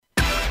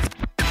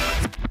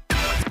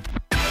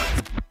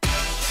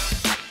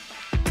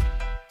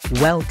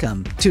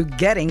Welcome to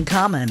Getting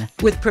Common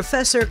with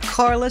Professor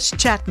Carlos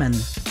Chapman.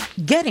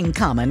 Getting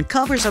Common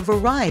covers a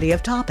variety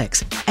of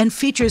topics and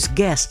features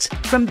guests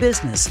from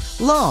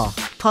business, law,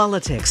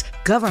 politics,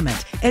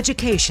 government,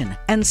 education,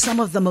 and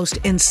some of the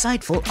most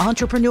insightful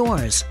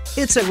entrepreneurs.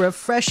 It's a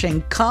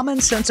refreshing,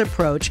 common sense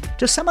approach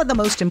to some of the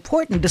most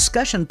important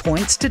discussion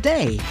points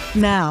today.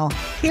 Now,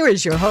 here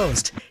is your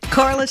host,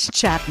 Carlos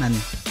Chapman.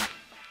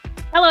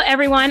 Hello,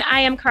 everyone. I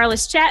am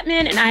Carlos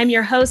Chapman, and I am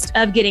your host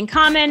of Getting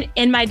Common.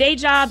 In my day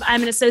job,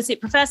 I'm an associate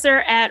professor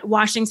at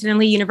Washington and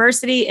Lee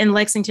University in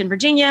Lexington,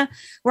 Virginia,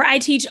 where I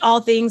teach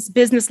all things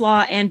business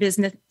law and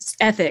business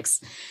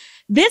ethics.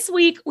 This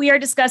week, we are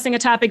discussing a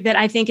topic that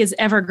I think is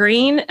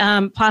evergreen,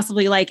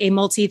 possibly like a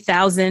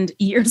multi-thousand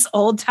years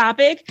old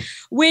topic,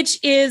 which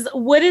is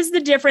what is the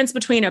difference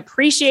between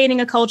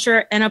appreciating a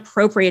culture and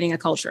appropriating a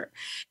culture?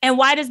 And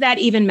why does that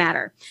even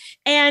matter?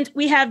 And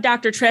we have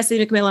Dr.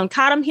 Tressie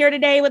McMillan-Cottom here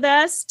today with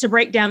us to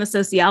break down the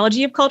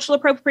sociology of cultural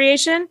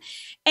appropriation.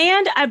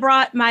 And I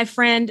brought my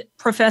friend,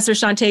 Professor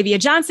Shantavia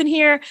Johnson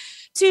here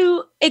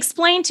to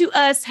explain to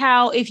us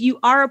how if you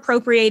are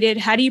appropriated,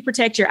 how do you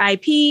protect your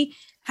IP?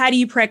 How do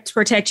you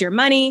protect your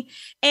money?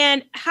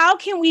 And how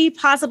can we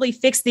possibly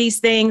fix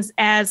these things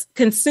as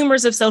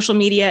consumers of social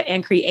media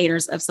and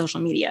creators of social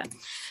media?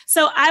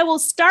 So I will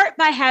start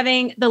by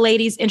having the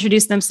ladies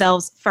introduce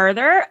themselves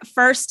further.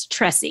 First,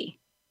 Tressie.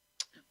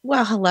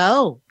 Well,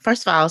 hello.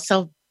 First of all,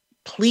 so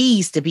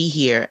pleased to be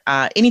here.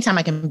 Anytime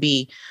I can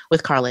be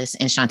with Carlos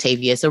and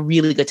Shantavia, it's a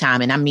really good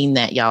time. And I mean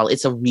that, y'all.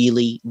 It's a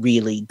really,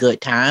 really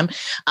good time.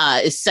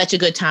 It's such a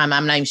good time.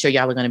 I'm not even sure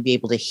y'all are going to be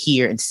able to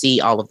hear and see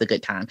all of the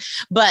good time.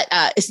 But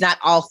it's not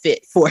all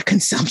fit for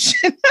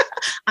consumption.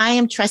 I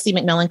am Tressie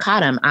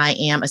McMillan-Cottom. I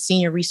am a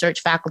senior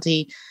research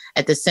faculty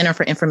at the Center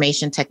for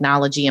Information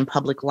Technology and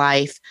Public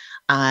Life,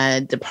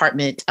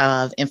 Department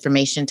of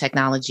Information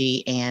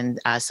Technology and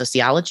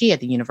Sociology at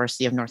the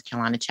University of North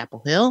Carolina,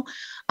 Chapel Hill.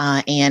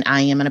 And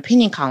I am an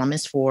opinion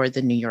columnist for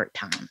the New York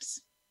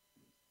Times.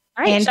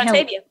 All right,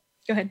 Shantavia,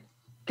 go ahead.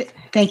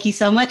 Thank you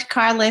so much,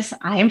 Carlos.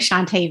 I am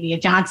Shantavia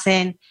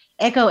Johnson.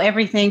 Echo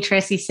everything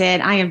Tressie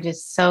said. I am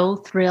just so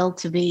thrilled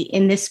to be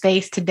in this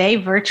space today,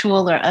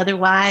 virtual or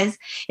otherwise.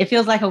 It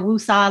feels like a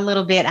woo-saw a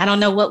little bit. I don't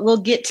know what we'll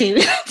get to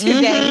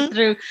today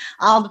through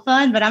all the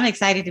fun, but I'm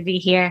excited to be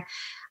here.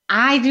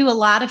 I do a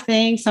lot of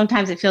things.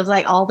 Sometimes it feels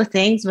like all the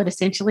things, but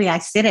essentially I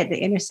sit at the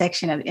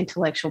intersection of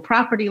intellectual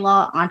property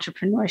law,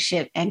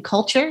 entrepreneurship, and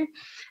culture.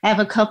 I have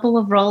a couple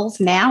of roles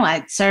now.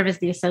 I serve as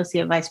the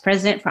Associate Vice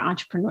President for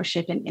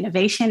Entrepreneurship and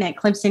Innovation at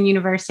Clemson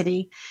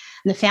University.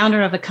 I'm the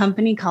founder of a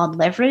company called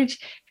Leverage,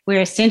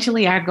 where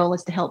essentially our goal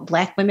is to help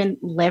Black women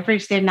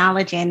leverage their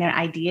knowledge and their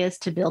ideas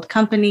to build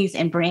companies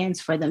and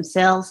brands for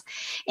themselves.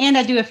 And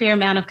I do a fair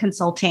amount of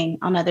consulting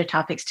on other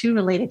topics too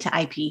related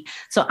to IP.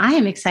 So I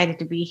am excited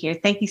to be here.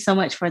 Thank you so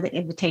much for the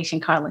invitation,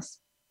 Carlos.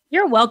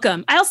 You're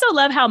welcome. I also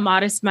love how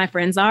modest my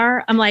friends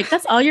are. I'm like,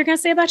 that's all you're going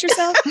to say about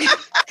yourself?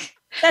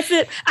 That's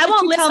it. I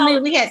won't list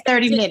all. We had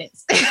 30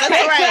 minutes. That's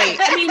right.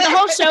 I mean, the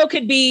whole show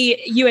could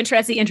be you and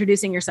Tressie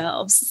introducing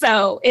yourselves.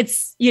 So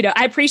it's,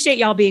 I appreciate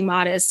y'all being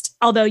modest,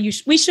 although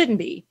we shouldn't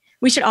be.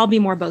 We should all be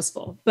more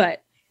boastful.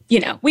 But,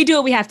 we do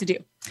what we have to do.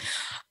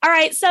 All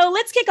right. So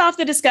let's kick off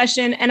the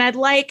discussion. And I'd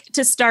like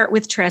to start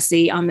with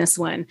Tressie on this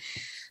one.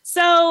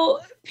 So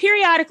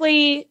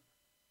periodically,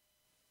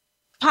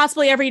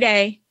 possibly every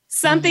day,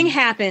 something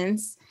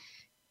happens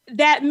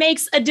that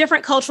makes a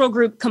different cultural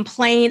group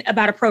complain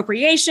about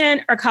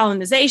appropriation or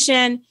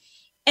colonization.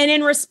 And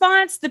in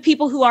response, the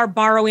people who are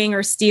borrowing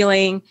or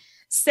stealing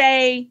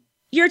say,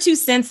 you're too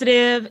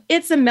sensitive.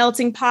 It's a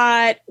melting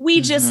pot.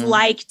 We just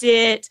liked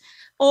it.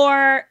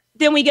 Or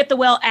then we get the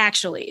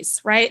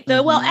actuallys, right?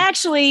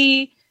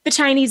 Actually, the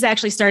Chinese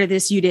actually started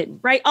this. You didn't,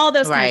 right? All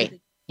those kinds of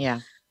things. Yeah.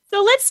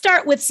 So let's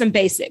start with some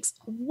basics.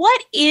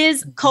 What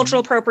is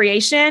cultural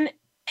appropriation?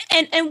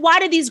 And why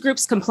do these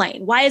groups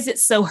complain? Why is it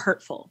so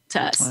hurtful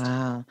to us?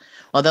 Wow.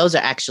 Well, those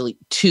are actually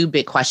two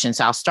big questions.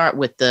 I'll start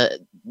with the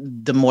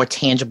more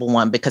tangible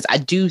one, because I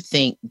do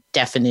think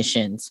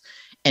definitions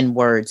and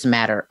words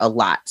matter a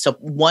lot. So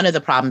one of the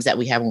problems that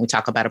we have when we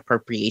talk about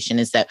appropriation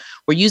is that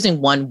we're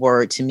using one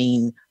word to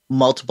mean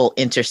multiple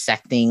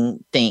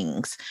intersecting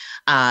things.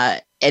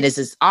 And as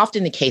is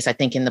often the case, I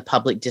think, in the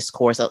public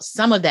discourse,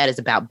 some of that is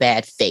about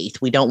bad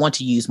faith. We don't want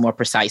to use more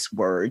precise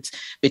words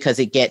because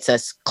it gets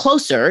us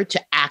closer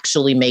to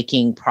actually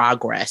making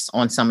progress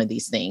on some of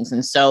these things.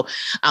 And so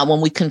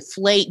when we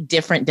conflate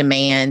different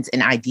demands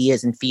and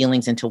ideas and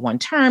feelings into one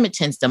term, it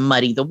tends to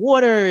muddy the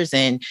waters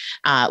and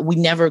we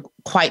never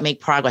quite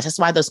make progress. That's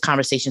why those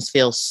conversations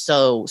feel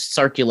so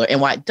circular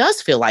and why it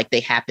does feel like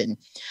they happen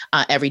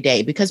every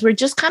day, because we're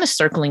just kind of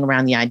circling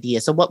around the idea.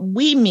 So what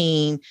we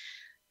mean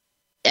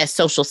as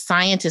social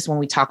scientists when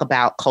we talk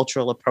about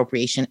cultural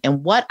appropriation,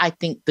 and what I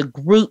think the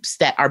groups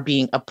that are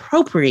being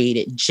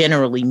appropriated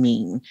generally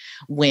mean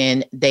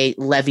when they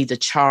levy the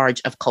charge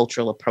of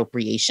cultural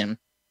appropriation,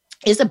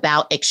 is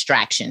about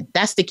extraction.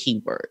 That's the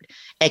key word,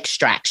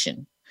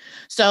 extraction.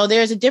 So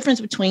there's a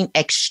difference between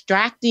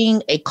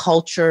extracting a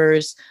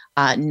culture's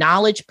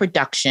knowledge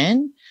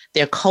production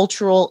their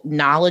cultural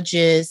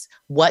knowledges,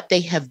 what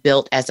they have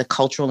built as a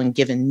cultural and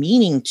given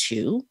meaning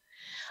to,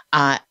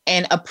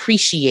 and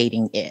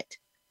appreciating it.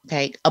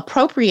 Okay.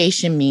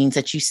 Appropriation means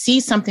that you see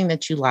something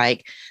that you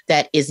like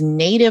that is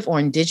native or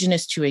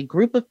indigenous to a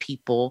group of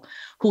people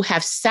who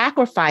have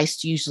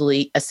sacrificed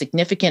usually a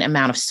significant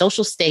amount of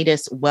social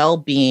status,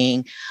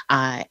 well-being,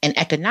 and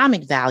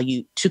economic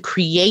value to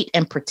create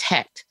and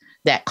protect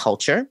that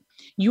culture.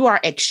 You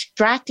are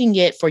extracting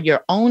it for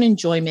your own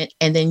enjoyment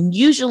and then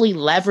usually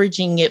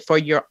leveraging it for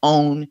your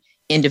own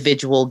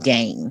individual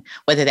gain,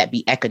 whether that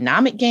be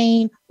economic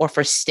gain or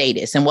for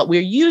status. And what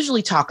we're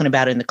usually talking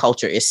about in the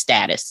culture is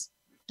status.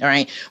 All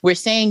right. We're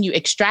saying you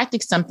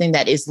extracted something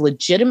that is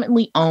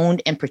legitimately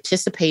owned and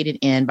participated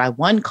in by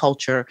one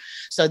culture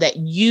so that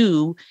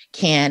you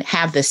can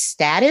have the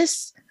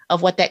status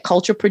of what that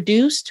culture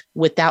produced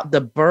without the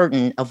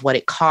burden of what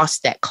it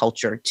cost that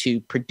culture to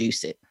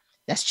produce it.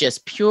 That's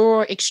just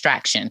pure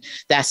extraction.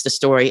 That's the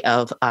story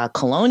of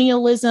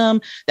colonialism.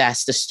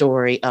 That's the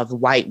story of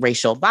white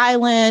racial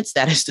violence.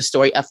 That is the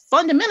story of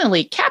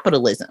fundamentally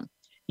capitalism.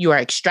 You are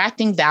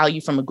extracting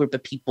value from a group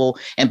of people,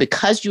 and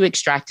because you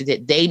extracted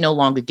it, they no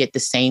longer get the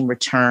same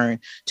return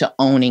to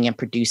owning and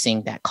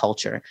producing that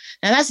culture.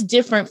 Now, that's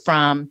different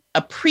from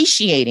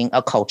appreciating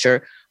a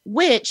culture,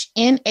 which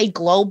in a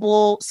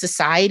global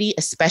society,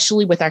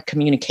 especially with our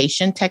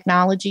communication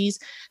technologies,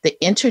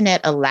 the internet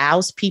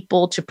allows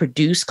people to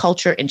produce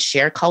culture and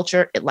share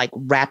culture at like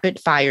rapid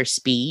fire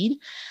speed.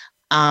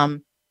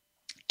 And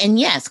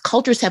yes,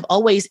 cultures have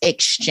always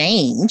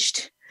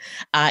exchanged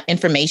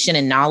information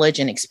and knowledge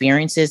and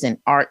experiences and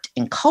art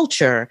and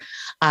culture.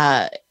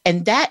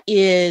 And that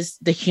is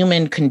the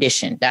human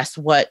condition. That's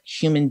what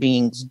human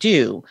beings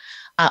do.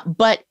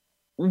 But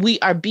we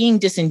are being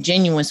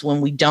disingenuous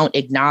when we don't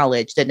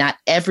acknowledge that not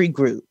every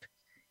group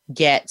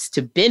gets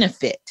to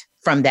benefit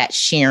from that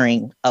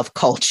sharing of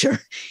culture,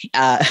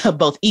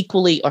 both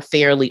equally or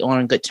fairly or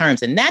on good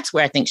terms. And that's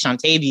where I think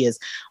Shantavia's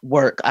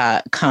work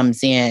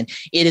comes in.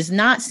 It is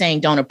not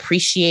saying don't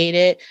appreciate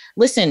it.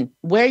 Listen,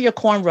 wear your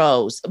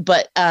cornrows,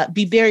 but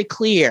be very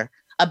clear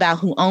about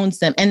who owns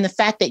them and the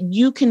fact that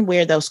you can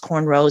wear those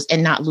cornrows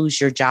and not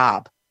lose your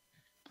job.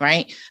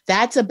 Right?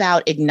 That's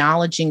about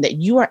acknowledging that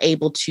you are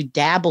able to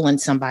dabble in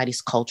somebody's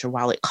culture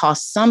while it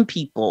costs some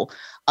people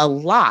a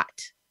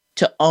lot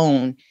to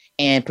own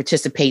and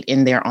participate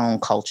in their own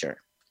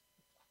culture.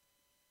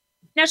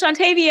 Now,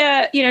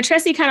 Shantavia,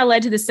 Tressie kind of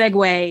led to the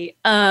segue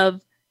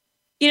of,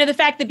 the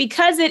fact that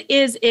because it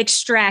is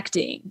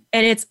extracting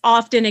and it's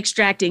often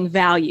extracting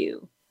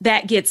value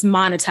that gets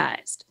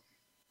monetized,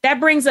 that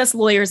brings us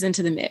lawyers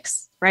into the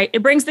mix, right?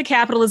 It brings the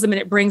capitalism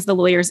and it brings the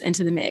lawyers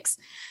into the mix.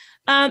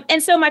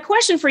 And so my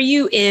question for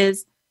you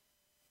is,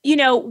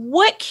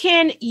 what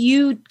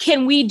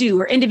can we do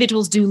or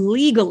individuals do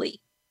legally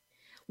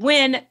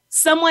when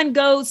someone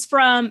goes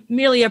from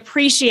merely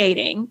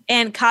appreciating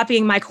and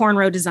copying my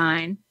cornrow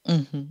design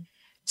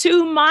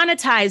to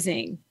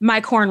monetizing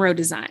my cornrow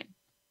design?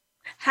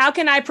 How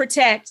can I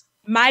protect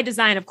my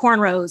design of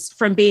cornrows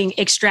from being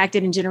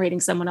extracted and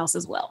generating someone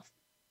else's wealth?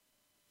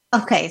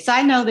 Okay, so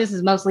I know this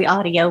is mostly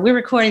audio. We're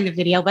recording the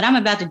video, but I'm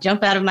about to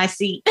jump out of my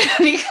seat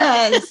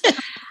because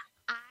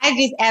I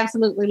just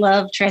absolutely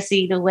love,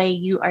 Tressie, the way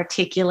you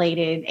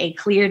articulated a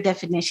clear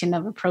definition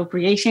of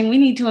appropriation. We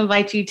need to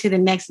invite you to the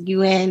next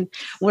UN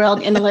World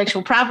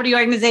Intellectual Property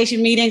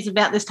Organization meetings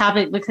about this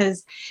topic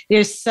because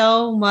there's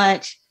so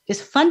much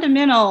just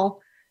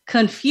fundamental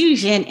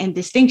confusion and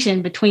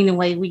distinction between the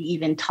way we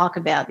even talk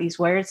about these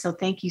words. So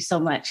thank you so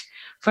much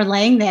for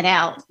laying that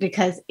out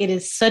because it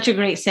is such a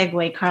great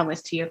segue,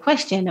 Carlos, to your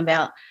question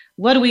about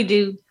what do we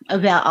do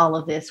about all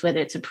of this, whether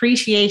it's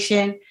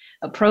appreciation,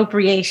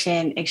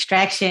 appropriation,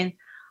 extraction,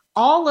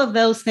 all of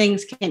those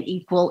things can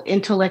equal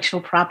intellectual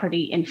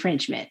property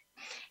infringement.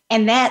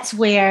 And that's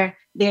where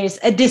there's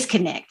a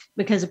disconnect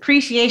because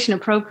appreciation,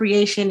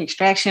 appropriation,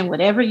 extraction,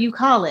 whatever you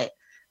call it,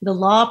 the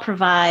law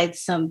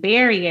provides some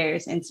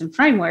barriers and some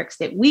frameworks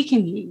that we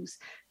can use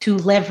to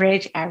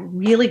leverage our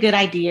really good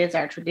ideas,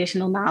 our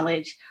traditional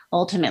knowledge,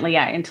 ultimately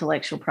our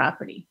intellectual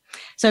property.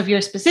 So if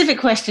your specific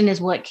question is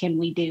what can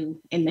we do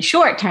in the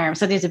short term?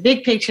 So there's a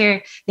big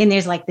picture, then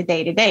there's like the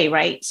day-to-day,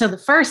 right? So the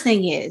first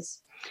thing is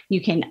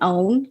you can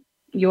own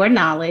your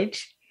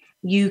knowledge.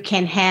 You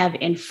can have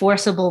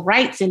enforceable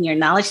rights in your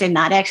knowledge. They're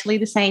not actually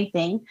the same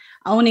thing.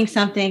 Owning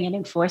something and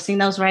enforcing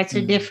those rights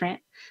are different.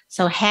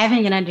 So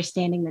having and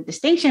understanding the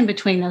distinction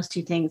between those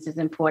two things is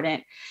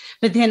important.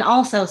 But then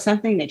also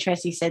something that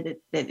Tressie said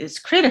that is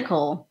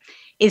critical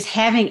is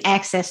having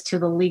access to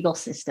the legal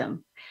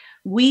system.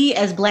 We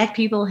as Black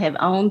people have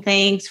owned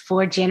things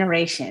for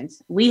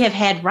generations. We have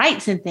had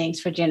rights in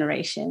things for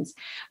generations.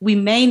 We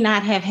may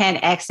not have had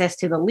access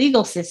to the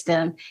legal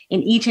system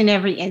in each and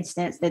every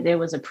instance that there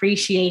was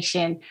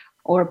appreciation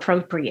or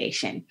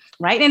appropriation,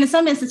 right? And in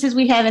some instances,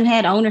 we haven't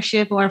had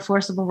ownership or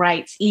enforceable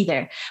rights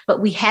either,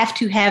 but we have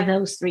to have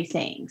those three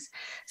things.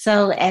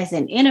 So as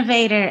an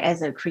innovator,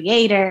 as a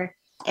creator,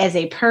 as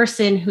a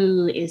person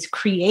who is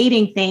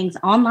creating things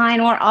online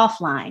or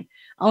offline,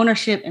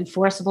 ownership,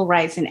 enforceable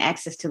rights, and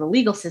access to the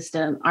legal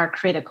system are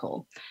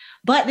critical.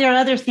 But there are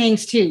other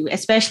things too,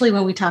 especially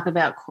when we talk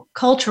about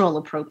cultural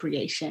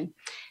appropriation.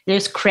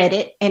 There's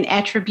credit and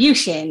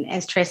attribution,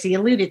 as Tressie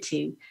alluded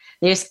to.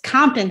 There's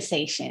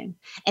compensation,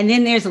 and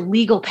then there's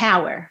legal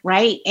power,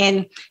 right?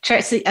 And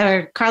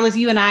Carlos,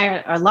 you and I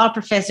are law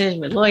professors,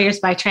 we're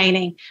lawyers by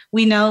training.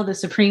 We know the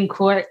Supreme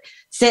Court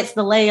sets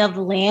the lay of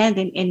the land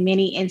in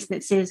many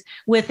instances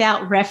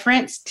without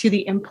reference to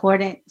the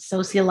important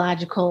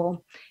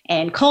sociological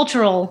and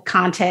cultural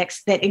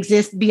context that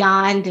exists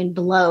beyond and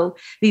below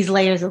these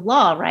layers of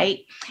law, right?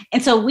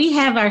 And so we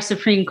have our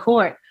Supreme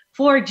Court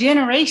for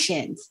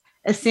generations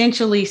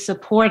essentially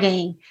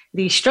supporting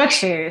these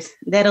structures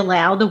that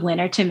allow the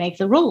winner to make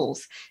the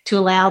rules, to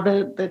allow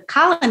the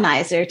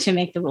colonizer to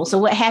make the rules. So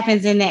what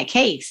happens in that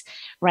case,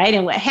 right?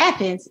 And what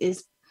happens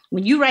is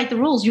when you write the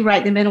rules, you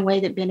write them in a way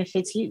that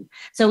benefits you.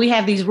 So we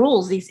have these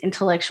rules, these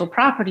intellectual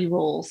property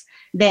rules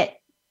that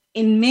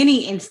in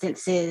many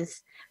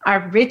instances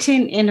are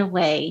written in a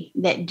way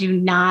that do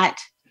not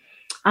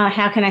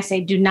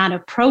do not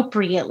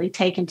appropriately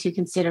take into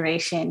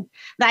consideration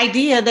the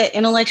idea that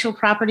intellectual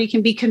property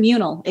can be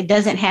communal. It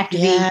doesn't have to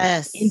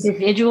be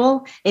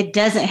individual. It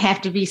doesn't have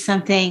to be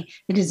something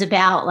that is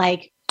about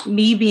like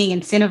me being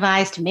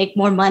incentivized to make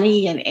more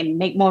money and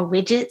make more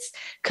widgets.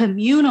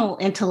 Communal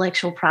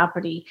intellectual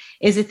property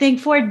is a thing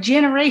for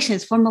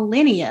generations, for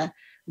millennia.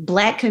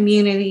 Black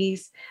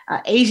communities,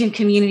 Asian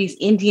communities,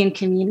 Indian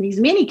communities,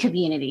 many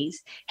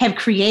communities have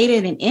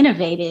created and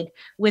innovated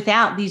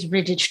without these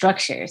rigid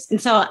structures.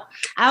 And so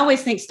I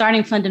always think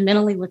starting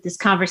fundamentally with this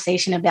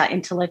conversation about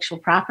intellectual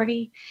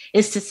property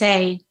is to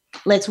say,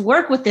 let's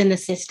work within the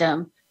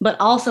system, but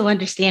also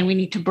understand we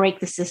need to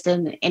break the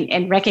system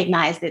and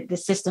recognize that the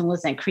system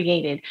wasn't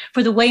created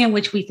for the way in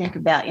which we think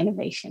about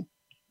innovation.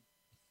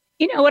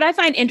 You know, what I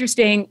find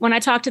interesting when I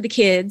talk to the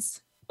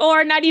kids,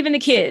 or not even the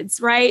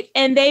kids, right?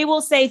 And they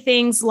will say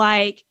things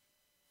like,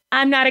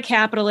 I'm not a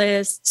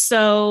capitalist,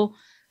 so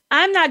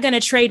I'm not going to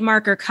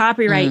trademark or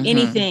copyright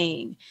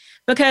anything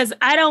because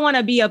I don't want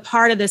to be a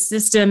part of the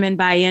system and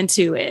buy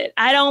into it.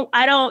 I don't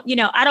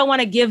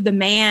want to give the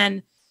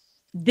man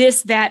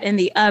this, that, and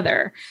the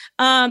other.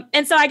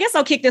 And so I guess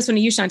I'll kick this one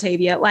to you,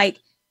 Shantavia. Like,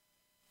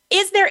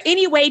 is there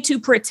any way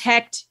to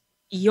protect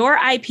your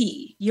IP,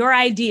 your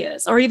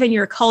ideas, or even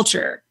your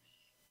culture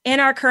in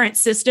our current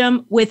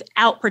system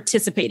without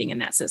participating in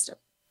that system,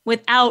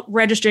 without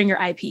registering your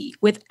IP,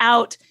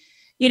 without,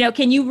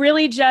 can you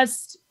really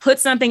just put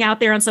something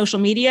out there on social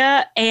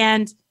media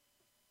and,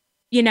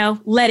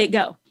 let it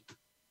go?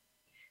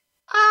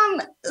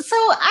 So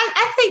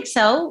I think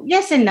so.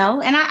 Yes and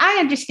no. And I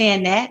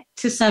understand that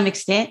to some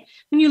extent.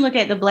 When you look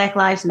at the Black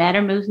Lives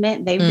Matter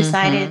movement, they've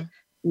decided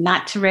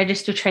not to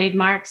register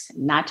trademarks,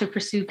 not to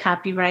pursue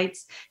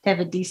copyrights, to have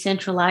a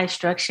decentralized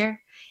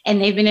structure. And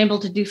they've been able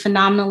to do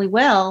phenomenally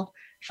well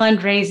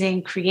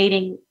fundraising,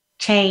 creating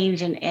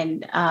change,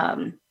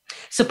 and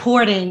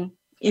supporting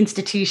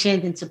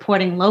institutions and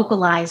supporting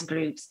localized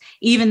groups,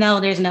 even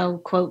though there's no,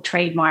 quote,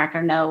 trademark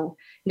or no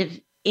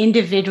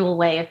individual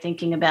way of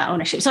thinking about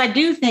ownership. So I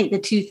do think the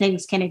two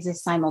things can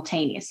exist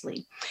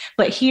simultaneously.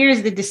 But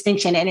here's the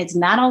distinction, and it's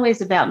not always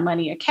about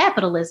money or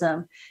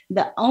capitalism.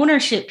 The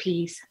ownership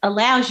piece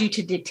allows you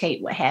to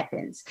dictate what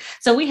happens.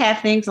 So we have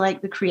things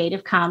like the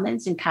Creative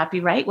Commons and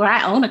copyright, where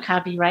I own a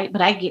copyright,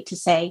 but I get to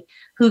say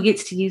who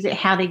gets to use it,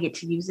 how they get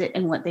to use it,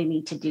 and what they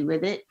need to do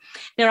with it.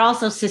 There are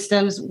also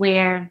systems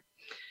where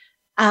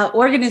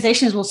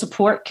organizations will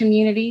support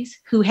communities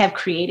who have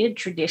created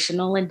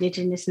traditional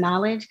indigenous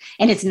knowledge.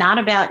 And it's not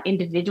about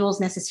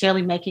individuals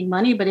necessarily making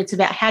money, but it's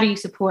about how do you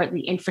support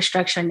the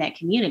infrastructure in that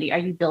community? Are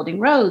you building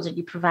roads? Are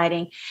you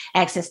providing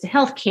access to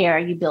healthcare? Are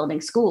you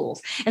building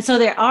schools? And so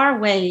there are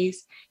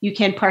ways you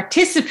can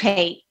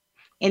participate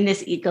in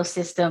this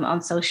ecosystem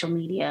on social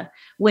media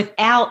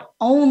without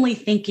only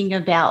thinking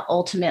about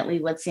ultimately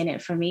what's in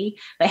it for me.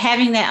 But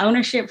having that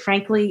ownership,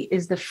 frankly,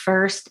 is the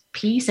first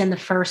piece and the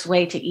first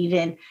way to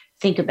even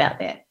think about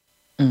that.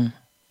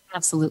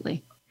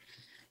 Absolutely.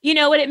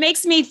 What it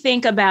makes me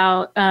think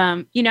about,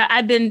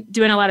 I've been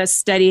doing a lot of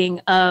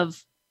studying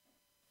of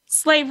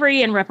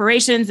slavery and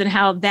reparations and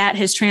how that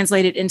has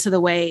translated into the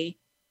way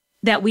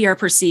that we are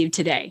perceived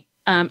today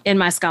in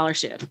my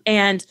scholarship.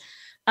 And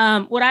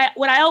what I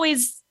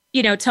always,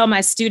 tell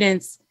my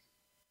students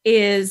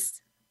is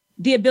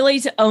the ability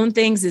to own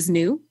things is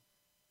new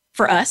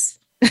for us,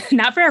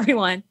 not for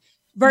everyone,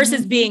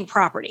 versus being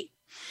property.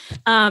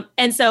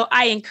 And so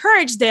I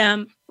encourage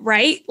them,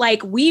 right?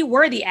 Like we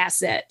were the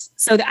asset.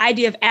 So the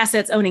idea of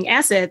assets owning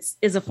assets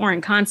is a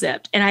foreign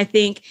concept. And I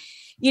think,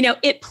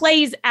 it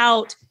plays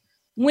out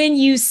when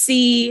you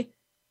see,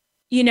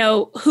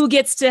 who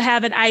gets to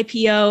have an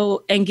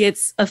IPO and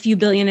gets a few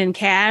billion in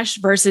cash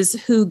versus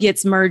who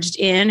gets merged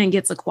in and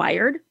gets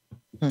acquired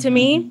to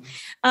me.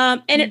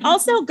 And it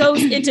also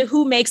goes into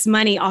who makes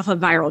money off of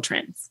viral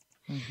trends.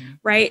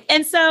 Right.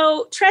 And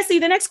so,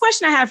 Tressie, the next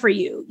question I have for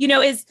you,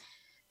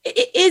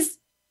 is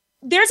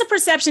there's a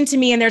perception to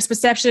me, and there's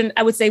perception,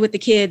 I would say, with the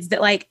kids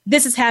that like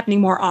this is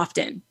happening more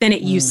often than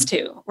it used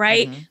to,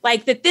 right? Mm-hmm.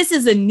 Like that this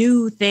is a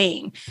new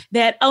thing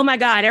that, oh my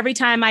God, every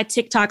time I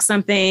TikTok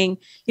something,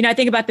 I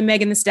think about the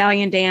Megan Thee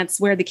Stallion dance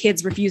where the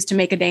kids refused to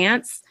make a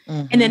dance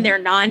and then their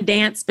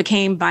non-dance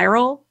became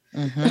viral,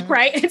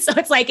 right? And so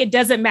it's like, it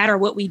doesn't matter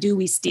what we do,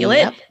 we steal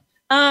it.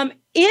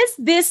 Is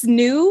this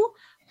new,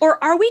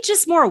 or are we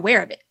just more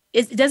aware of it?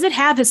 Does it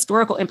have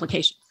historical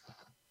implications?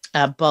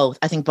 Both.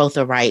 I think both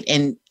are right.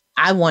 And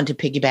I want to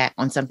piggyback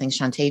on something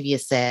Shantavia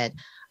said.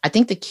 I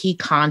think the key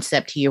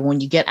concept here, when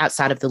you get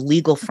outside of the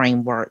legal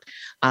framework,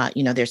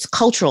 there's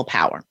cultural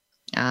power.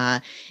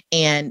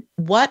 And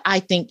what I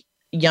think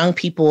young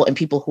people and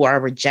people who are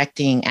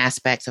rejecting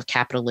aspects of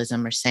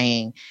capitalism are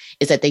saying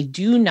is that they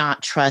do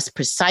not trust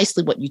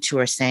precisely what you two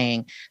are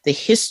saying. The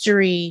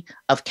history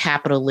of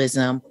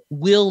capitalism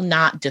will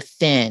not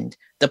defend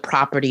the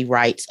property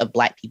rights of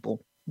Black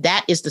people.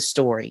 That is the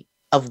story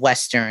of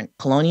Western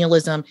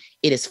colonialism.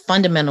 It is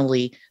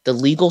fundamentally the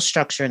legal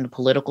structure and the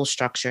political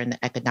structure and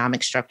the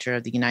economic structure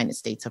of the United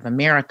States of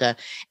America.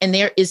 And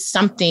there is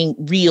something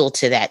real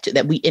to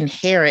that we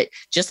inherit,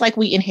 just like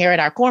we inherit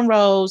our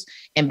cornrows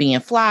and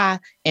being fly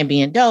and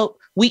being dope.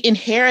 We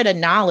inherit a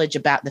knowledge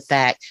about the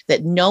fact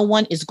that no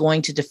one is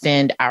going to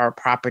defend our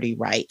property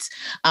rights.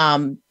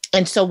 And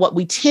so what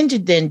we tend to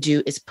then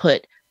do is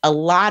put a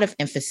lot of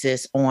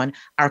emphasis on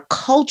our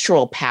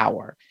cultural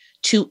power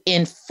to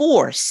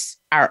enforce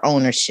our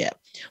ownership.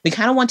 We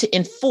kind of want to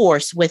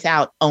enforce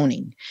without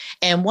owning.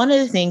 And one of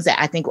the things that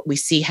I think what we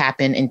see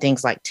happen in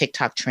things like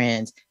TikTok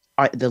trends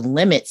are the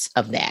limits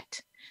of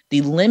that,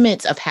 the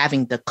limits of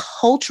having the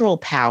cultural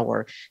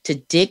power to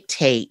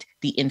dictate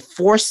the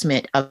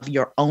enforcement of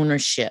your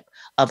ownership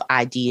of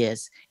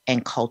ideas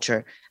and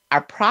culture.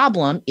 Our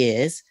problem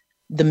is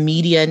the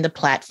media and the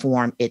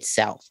platform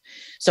itself.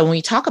 So when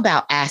we talk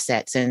about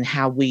assets and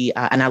how we,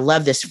 and I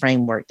love this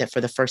framework that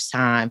for the first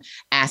time,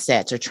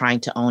 assets are trying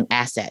to own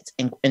assets.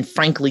 And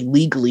frankly,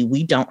 legally,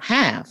 we don't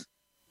have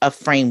a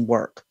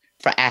framework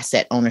for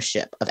asset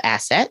ownership of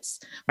assets,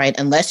 right?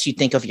 Unless you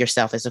think of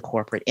yourself as a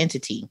corporate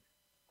entity.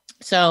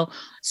 So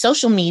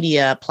social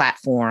media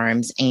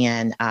platforms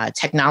and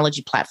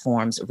technology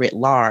platforms writ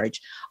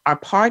large are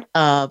part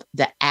of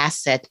the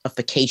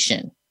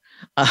assetification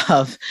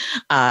of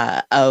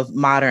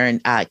modern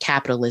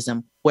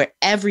capitalism, where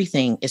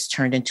everything is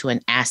turned into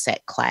an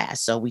asset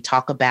class. So we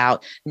talk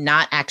about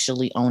not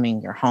actually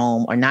owning your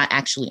home or not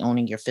actually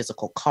owning your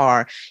physical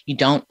car. You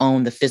don't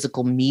own the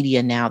physical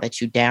media now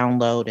that you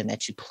download and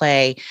that you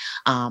play.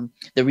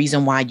 The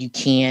reason why you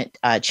can't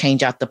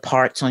change out the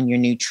parts on your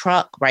new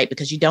truck, right?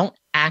 Because you don't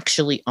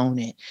actually own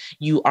it.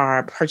 You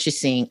are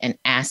purchasing an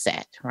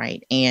asset,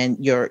 right? And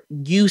your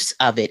use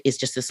of it is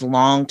just this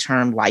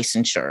long-term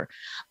licensure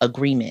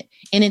agreement.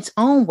 In its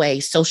own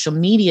way, social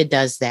media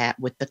does that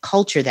with the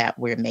culture that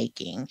we're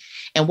making.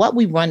 And what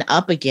we run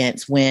up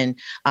against when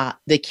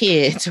the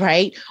kids,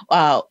 right,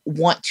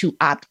 want to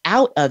opt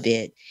out of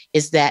it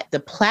is that the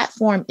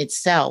platform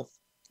itself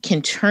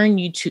can turn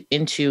you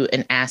into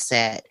an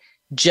asset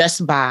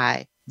just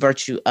by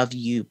virtue of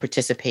you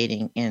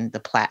participating in the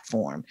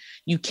platform.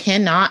 You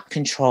cannot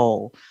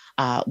control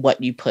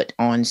what you put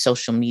on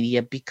social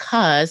media,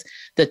 because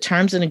the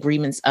terms and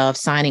agreements of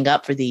signing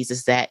up for these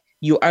is that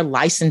you are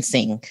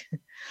licensing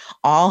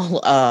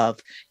all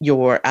of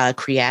your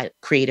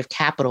creative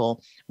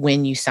capital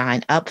when you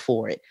sign up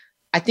for it.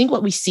 I think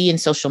what we see in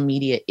social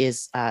media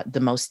is the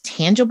most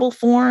tangible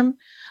form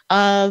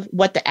of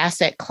what the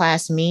asset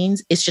class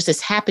means. It's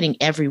happening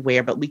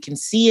everywhere, but we can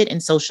see it in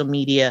social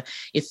media.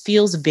 It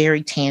feels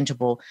very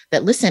tangible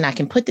that, listen, I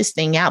can put this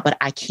thing out, but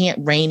I can't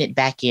rein it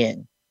back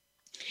in.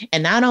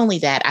 And not only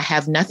that, I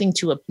have nothing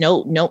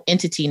no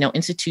entity, no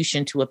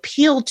institution to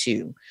appeal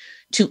to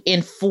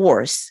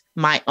enforce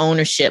my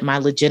ownership, my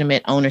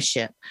legitimate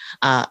ownership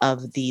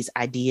of these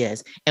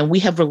ideas. And we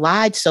have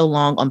relied so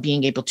long on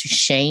being able to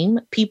shame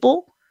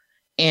people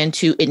and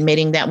to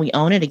admitting that we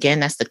own it. Again,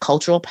 that's the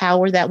cultural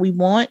power that we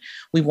want.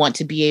 We want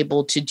to be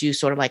able to do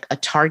sort of like a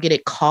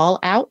targeted call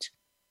out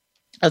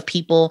of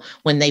people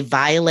when they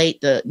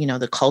violate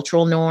the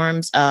cultural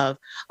norms of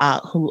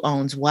who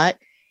owns what.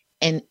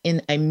 And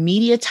in a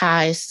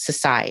mediatized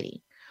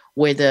society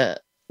where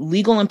the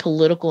legal and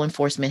political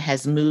enforcement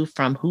has moved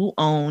from who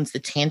owns the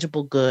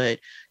tangible good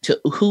to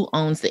who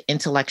owns the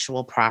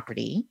intellectual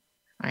property,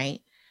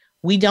 right?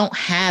 We don't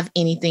have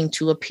anything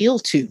to appeal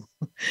to.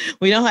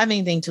 We don't have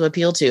anything to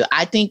appeal to.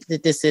 I think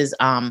that this is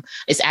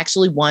it's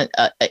actually one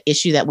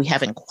issue that we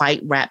haven't quite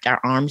wrapped our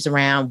arms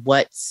around,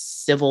 what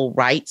civil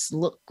rights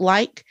look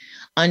like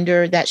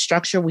under that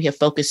structure. We have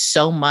focused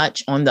so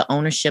much on the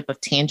ownership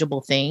of tangible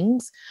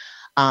things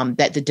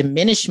that the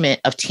diminishment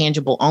of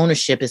tangible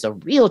ownership is a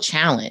real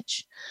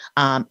challenge.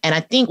 And I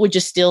think we're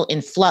just still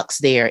in flux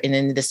there and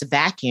in this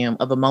vacuum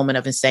of a moment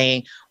of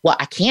saying, well,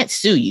 I can't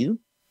sue you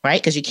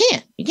right? Because you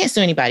can't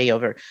sue anybody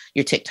over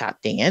your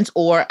TikTok dance,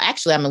 or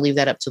actually, I'm gonna leave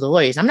that up to the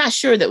lawyers. I'm not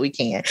sure that we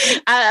can.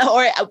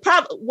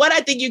 What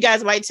I think you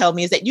guys might tell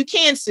me is that you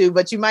can sue,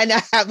 but you might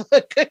not have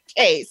a good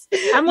case.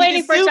 I'm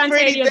waiting for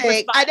Shantae to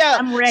respond. I know.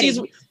 I'm ready.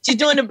 She's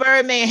doing the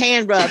Birdman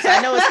hand rubs.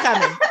 I know it's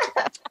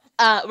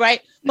coming.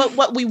 Right. But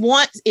what we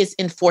want is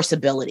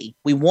enforceability.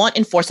 We want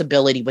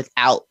enforceability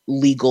without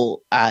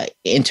legal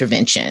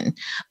intervention.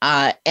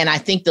 And I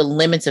think the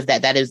limits of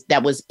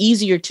that was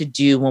easier to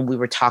do when we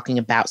were talking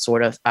about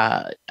sort of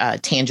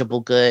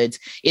tangible goods.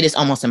 It is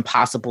almost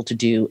impossible to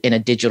do in a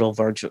digital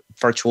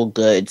virtual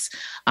goods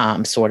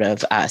sort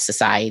of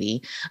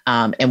society.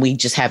 And we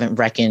just haven't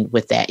reckoned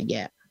with that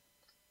yet.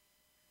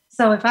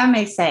 So if I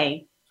may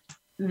say,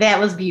 that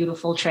was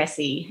beautiful,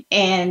 Tressie.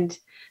 And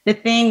the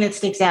thing that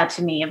sticks out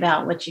to me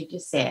about what you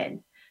just said,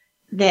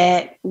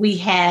 that we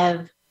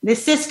have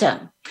this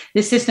system.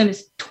 This system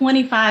is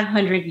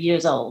 2,500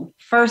 years old.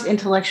 First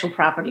intellectual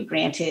property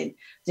granted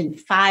was in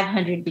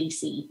 500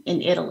 BC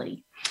in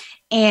Italy.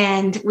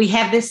 And we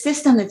have this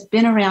system that's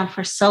been around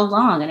for so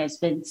long, and it's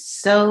been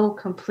so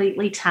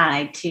completely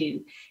tied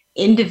to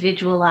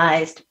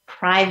individualized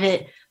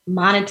private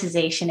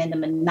monetization and the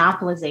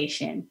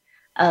monopolization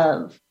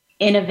of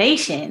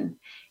innovation.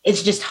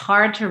 It's just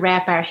hard to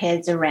wrap our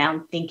heads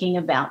around thinking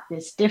about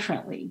this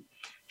differently.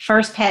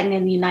 First patent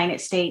in the United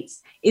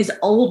States is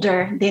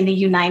older than the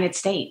United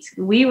States.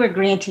 We were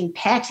granting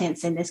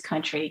patents in this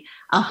country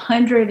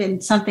 100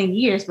 and something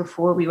years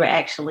before we were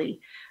actually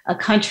a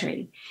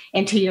country.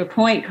 And to your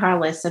point,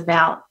 Carlos,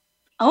 about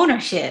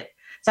ownership.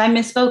 So I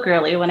misspoke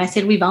earlier when I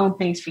said we've owned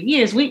things for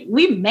years.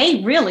 We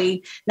may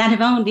really not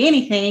have owned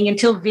anything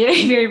until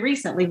very, very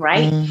recently,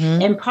 right?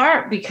 Mm-hmm. In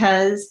part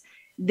because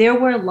there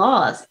were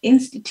laws,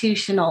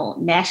 institutional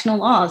national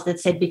laws that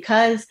said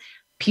because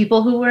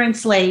people who were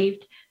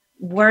enslaved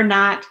were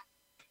not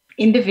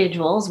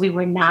individuals, we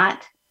were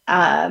not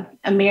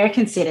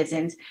American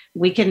citizens,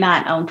 we could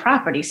not own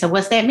property. So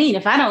what's that mean?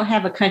 If I don't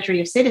have a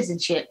country of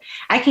citizenship,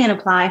 I can't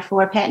apply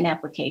for a patent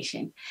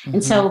application. Mm-hmm.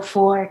 And so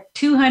for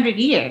 200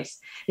 years,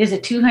 there's a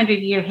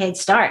 200-year head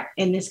start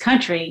in this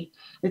country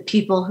with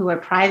people who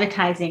are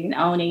privatizing and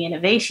owning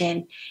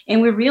innovation.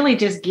 And we're really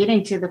just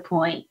getting to the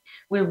point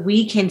where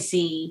we can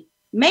see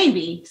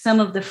maybe some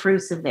of the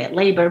fruits of that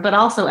labor, but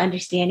also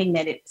understanding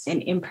that it's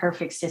an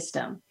imperfect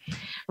system,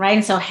 right?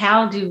 And so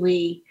how do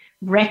we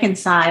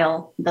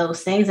reconcile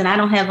those things? And I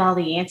don't have all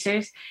the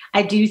answers.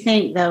 I do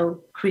think,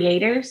 though,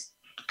 creators,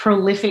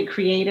 prolific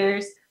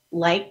creators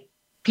like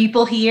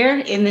people here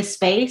in this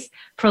space,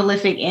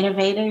 prolific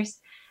innovators,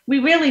 we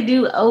really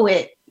do owe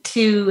it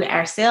to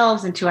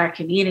ourselves and to our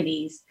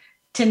communities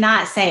to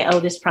not say,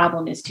 oh, this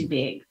problem is too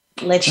big.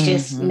 Let's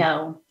just,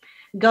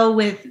 go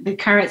with the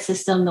current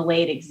system the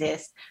way it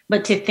exists,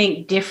 but to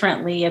think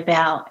differently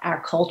about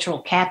our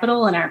cultural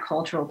capital and our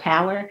cultural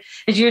power.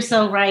 As you're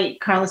so right,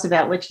 Carlos,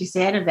 about what you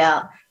said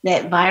about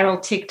that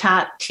viral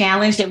TikTok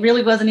challenge that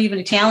really wasn't even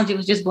a challenge. It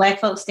was just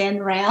Black folks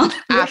standing around.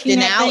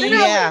 Opting out.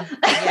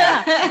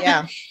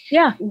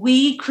 Yeah.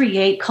 We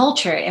create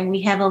culture, and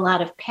we have a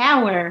lot of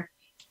power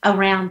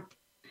around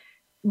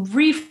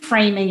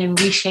reframing and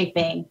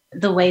reshaping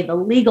the way the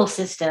legal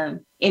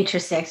system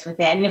intersects with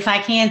that. And if I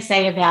can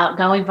say about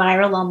going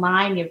viral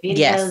online, your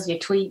videos, your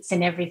tweets,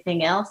 and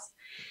everything else,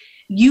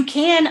 you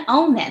can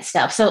own that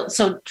stuff. So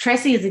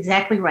Tressie is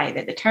exactly right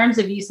that the terms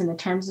of use and the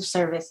terms of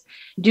service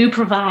do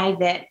provide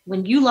that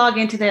when you log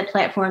into that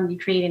platform, you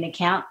create an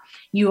account,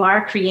 you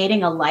are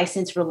creating a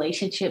licensed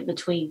relationship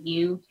between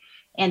you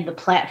and the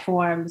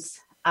platform's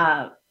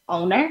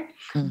owner.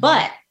 Mm-hmm.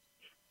 But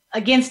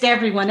against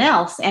everyone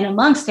else and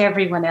amongst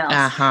everyone else,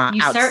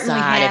 you certainly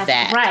have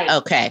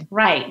that.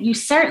 Right. You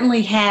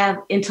certainly have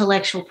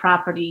intellectual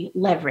property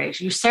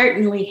leverage. You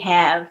certainly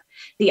have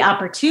the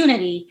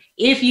opportunity,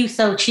 if you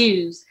so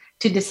choose,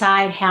 to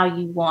decide how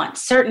you want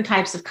certain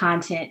types of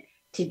content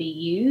to be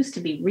used,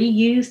 to be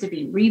reused, to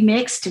be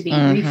remixed, to be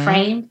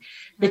reframed.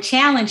 The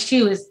challenge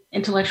too is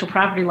intellectual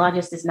property law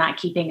just is not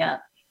keeping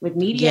up with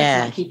media.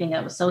 It's not keeping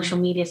up with social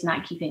media. It's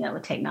not keeping up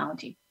with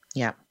technology.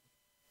 Yeah.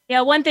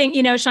 Yeah, one thing,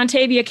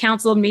 Shantavia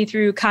counseled me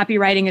through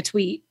copywriting a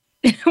tweet,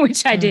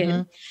 which I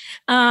did.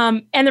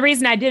 And the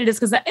reason I did it is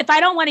because if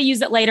I don't want to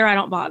use it later, I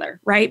don't bother,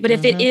 right? But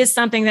if it is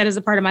something that is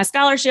a part of my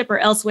scholarship or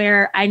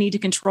elsewhere, I need to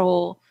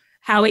control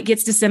how it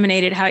gets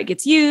disseminated, how it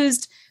gets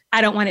used.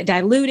 I don't want it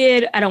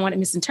diluted. I don't want it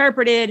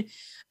misinterpreted.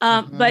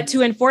 But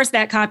to enforce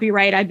that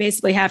copyright, I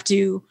basically have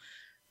to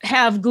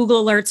have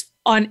Google alerts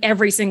on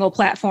every single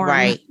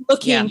platform,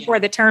 looking for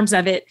the terms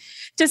of it,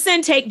 to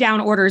send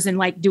takedown orders and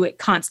do it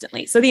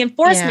constantly. So the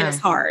enforcement is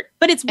hard,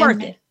 but it's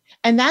worth it.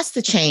 And that's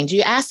the change.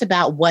 You asked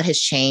about what has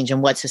changed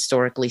and what's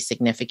historically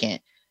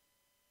significant.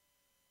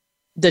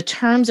 The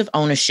terms of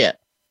ownership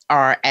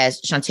are,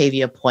 as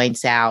Shantavia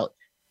points out,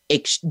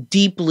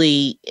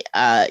 deeply,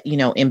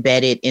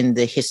 embedded in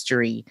the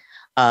history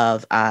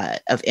of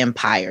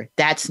empire.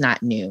 That's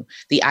not new.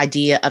 The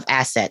idea of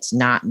assets,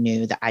 not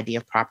new. The idea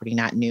of property,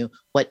 not new.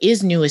 What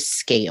is new is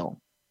scale,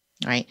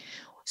 right?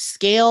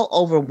 Scale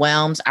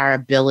overwhelms our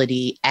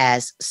ability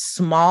as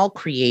small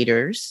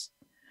creators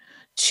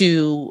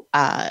to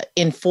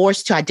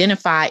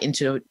identify and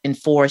to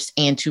enforce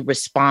and to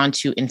respond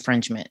to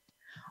infringement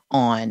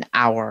on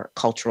our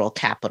cultural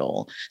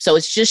capital. So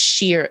it's just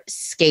sheer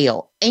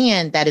scale.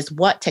 And that is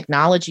what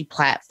technology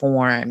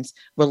platforms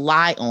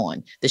rely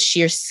on, the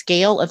sheer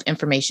scale of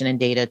information and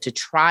data to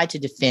try to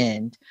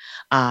defend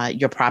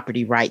your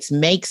property rights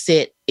makes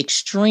it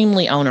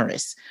extremely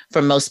onerous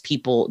for most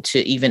people to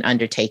even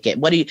undertake it.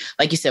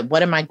 Like you said,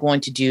 what am I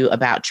going to do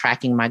about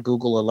tracking my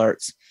Google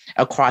alerts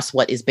across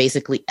what is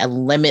basically a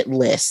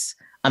limitless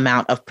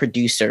amount of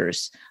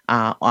producers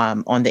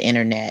on the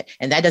internet?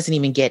 And that doesn't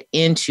even get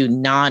into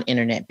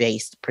non-internet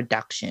based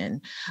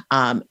production.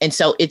 And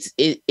so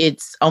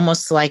it's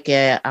almost like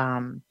a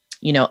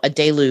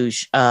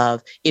deluge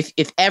of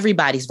if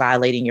everybody's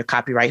violating your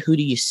copyright, who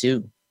do you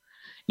sue?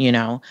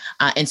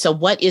 And so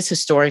what is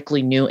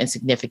historically new and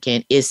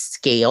significant is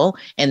scale.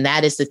 And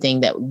that is the thing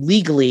that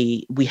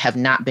legally we have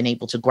not been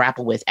able to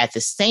grapple with, at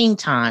the same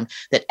time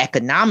that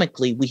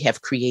economically we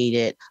have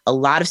created a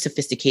lot of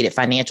sophisticated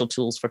financial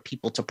tools for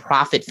people to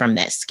profit from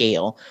that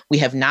scale. We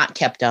have not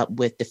kept up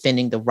with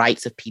defending the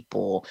rights of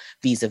people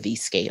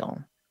vis-a-vis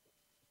scale.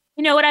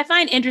 What I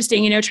find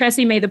interesting,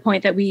 Tressie made the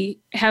point that we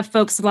have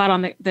focused a lot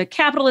on the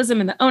capitalism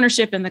and the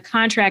ownership and the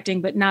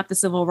contracting, but not the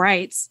civil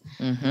rights,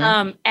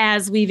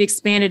 as we've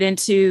expanded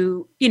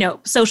into,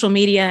 social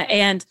media.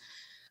 And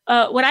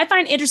what I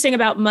find interesting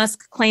about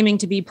Musk claiming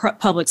to be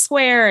public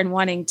square and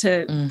wanting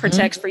to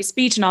protect free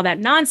speech and all that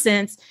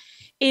nonsense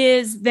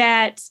is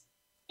that,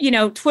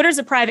 Twitter's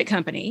a private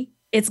company.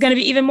 It's going to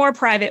be even more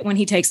private when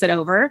he takes it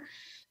over.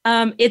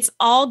 It's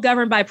all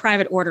governed by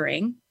private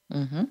ordering.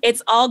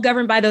 It's all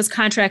governed by those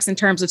contracts in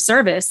terms of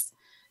service.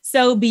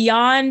 So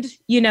beyond,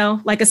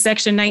 like a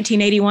Section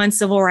 1981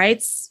 civil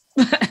rights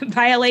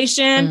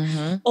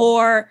violation,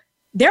 or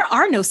there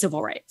are no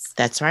civil rights.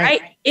 That's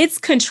right. It's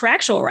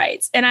contractual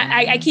rights. And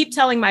I keep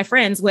telling my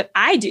friends what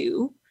I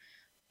do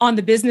on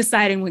the business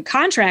side and when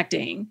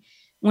contracting,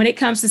 when it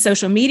comes to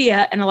social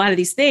media and a lot of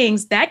these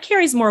things, that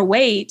carries more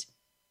weight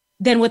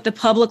than what the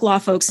public law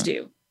folks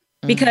do,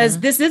 because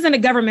this isn't a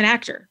government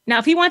actor. Now,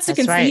 if he wants to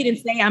concede and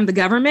say I'm the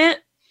government,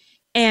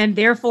 and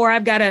therefore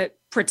I've got to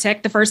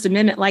protect the First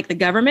Amendment like the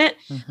government.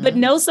 But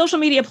no social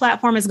media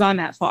platform has gone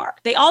that far.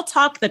 They all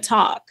talk the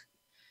talk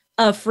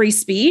of free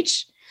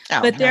speech,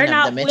 but they're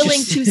not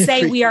willing to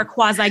say we are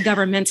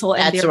quasi-governmental.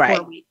 And that's right.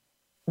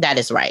 That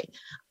is right.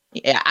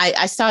 Yeah,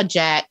 I saw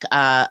Jack,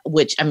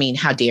 which,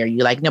 how dare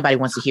you? Like, nobody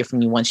wants to hear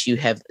from you once you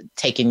have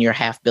taken your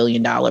 $500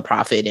 million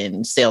profit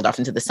and sailed off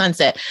into the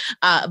sunset.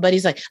 But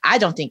he's like, I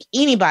don't think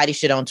anybody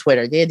should own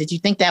Twitter. Did you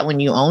think that when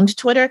you owned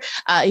Twitter?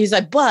 He's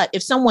like, but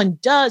if someone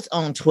does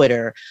own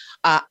Twitter,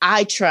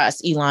 I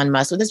trust Elon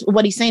Musk. So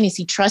what he's saying is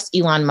he trusts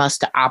Elon Musk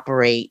to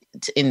operate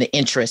in the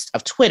interest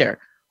of Twitter,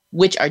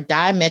 which are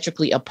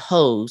diametrically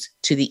opposed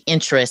to the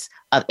interests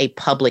of a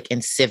public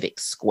and civic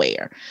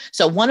square.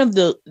 So one of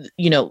the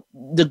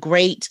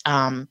great,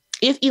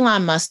 if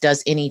Elon Musk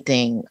does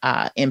anything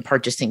in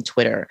purchasing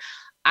Twitter,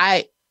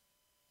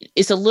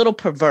 it's a little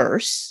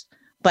perverse,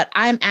 but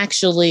I'm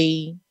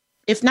actually,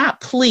 if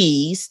not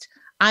pleased,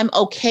 I'm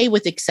okay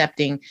with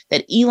accepting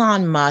that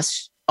Elon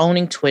Musk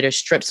owning Twitter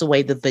strips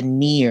away the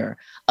veneer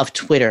of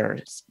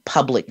Twitter's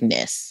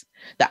publicness.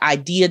 The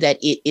idea that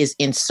it is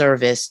in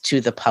service to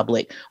the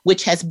public,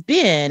 which has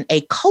been a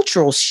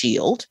cultural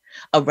shield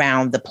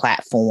around the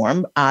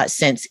platform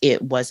since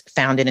it was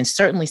founded, and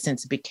certainly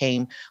since it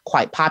became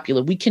quite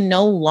popular. We can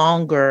no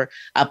longer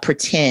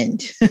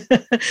pretend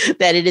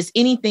that it is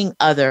anything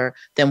other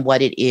than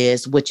what it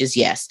is, which is,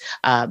 yes,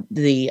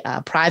 the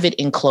private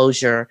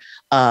enclosure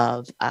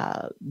of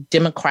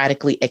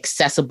democratically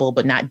accessible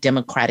but not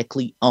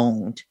democratically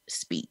owned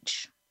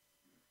speech.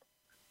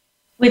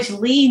 Which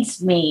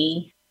leads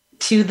me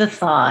to the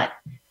thought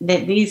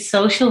that these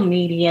social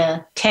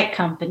media tech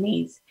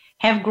companies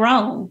have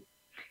grown.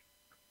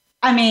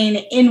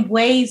 In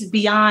ways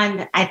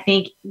beyond, I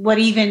think, what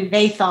even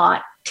they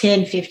thought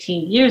 10,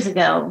 15 years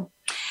ago.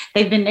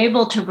 They've been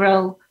able to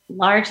grow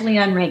largely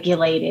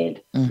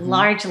unregulated,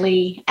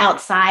 largely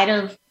outside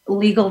of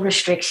legal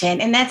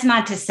restriction. And that's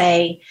not to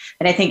say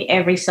that I think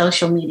every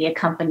social media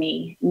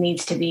company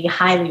needs to be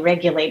highly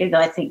regulated, though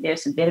I think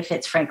there's some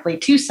benefits, frankly,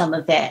 to some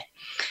of that.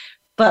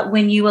 But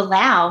when you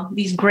allow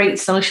these great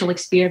social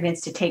experiments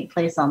to take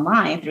place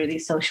online through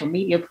these social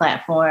media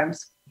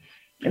platforms,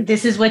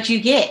 this is what you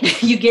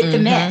get. You get the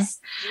mess,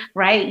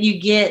 right? You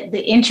get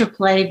the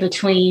interplay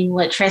between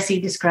what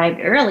Tressie described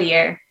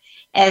earlier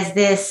as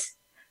this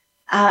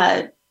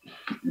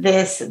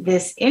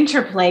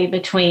interplay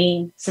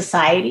between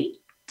society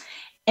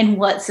and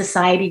what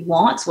society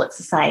wants, what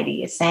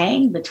society is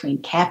saying,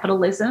 between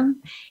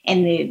capitalism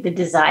and the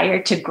desire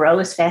to grow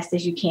as fast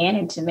as you can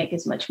and to make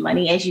as much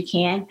money as you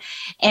can.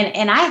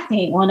 And I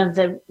think one of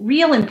the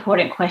real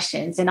important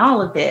questions in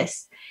all of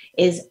this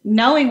is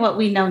knowing what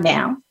we know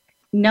now,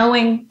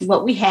 knowing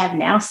what we have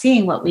now,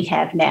 seeing what we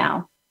have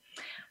now.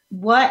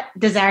 What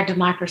does our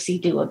democracy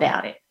do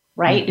about it,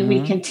 right? Do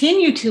we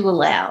continue to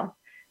allow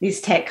these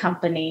tech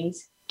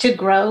companies to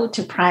grow,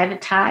 to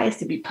privatize,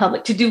 to be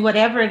public, to do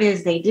whatever it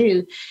is they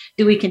do?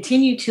 Do we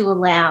continue to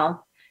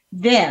allow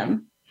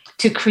them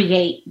to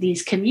create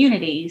these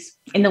communities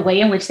in the way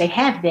in which they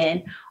have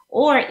been?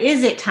 Or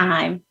is it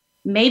time,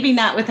 maybe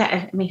not with our,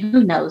 I mean,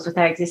 who knows with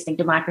our existing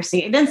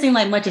democracy? It doesn't seem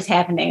like much is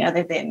happening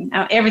other than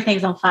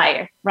everything's on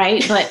fire,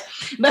 right? But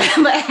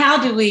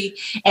how do we,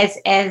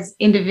 as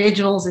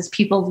individuals, as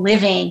people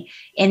living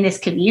in this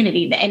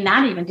community, and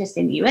not even just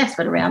in the US,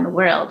 but around the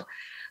world,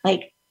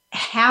 like,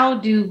 how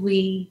do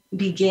we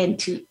begin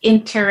to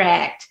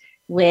interact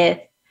with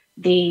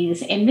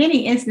these, in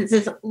many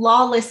instances,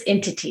 lawless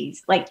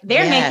entities? Like,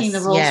 they're making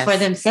the rules for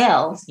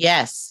themselves.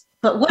 Yes.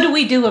 But what do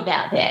we do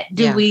about that?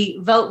 Do we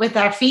vote with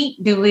our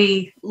feet? Do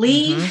we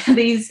leave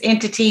these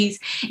entities?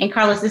 And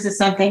Carlos, this is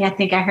something I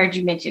think I heard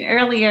you mention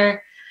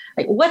earlier.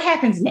 Like, what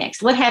happens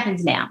next? What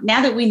happens now?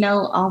 Now that we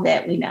know all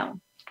that we know,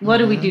 what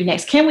do we do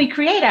next? Can we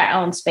create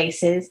our own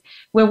spaces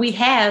where we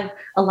have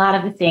a lot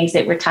of the things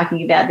that we're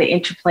talking about, the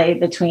interplay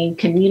between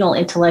communal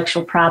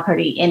intellectual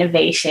property,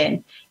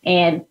 innovation,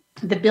 and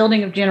the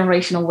building of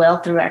generational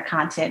wealth through our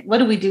content? What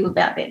do we do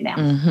about that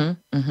now?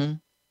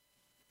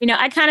 You know,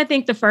 I kind of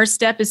think the first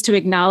step is to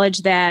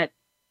acknowledge that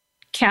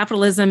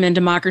capitalism and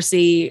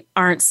democracy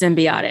aren't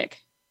symbiotic.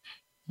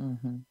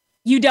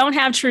 You don't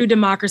have true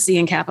democracy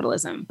in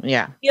capitalism.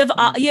 Yeah. You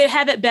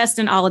have at best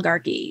an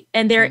oligarchy.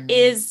 And there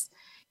is,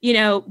 you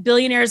know,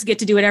 billionaires get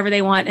to do whatever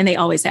they want, and they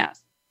always have,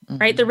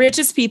 right? The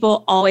richest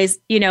people always,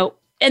 you know,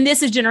 and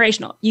this is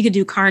generational. You could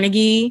do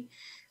Carnegie,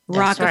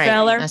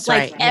 Rockefeller. That's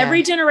like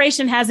every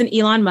generation has an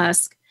Elon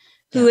Musk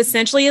who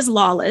essentially is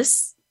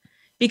lawless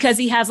because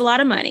he has a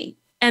lot of money.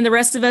 And the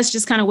rest of us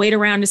just kind of wait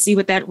around to see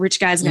what that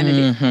rich guy's going to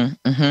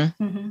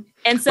do.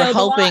 And so we're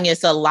hoping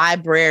it's a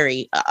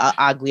library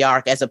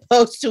oligarch as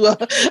opposed to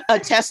a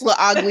Tesla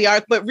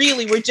oligarch. But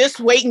really, we're just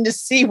waiting to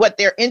see what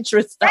their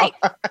interests are.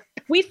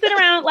 We sit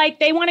around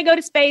like, they want to go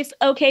to space.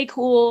 Okay,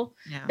 cool.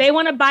 Yeah. They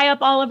want to buy up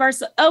all of our.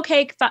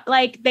 Okay,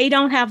 like they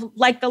don't have,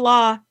 like, the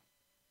law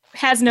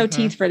has no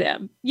teeth for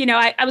them. You know,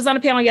 I was on a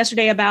panel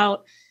yesterday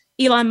about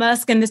Elon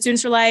Musk, and the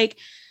students were like,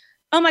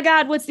 oh my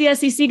God, what's the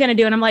SEC going to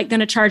do? And I'm like,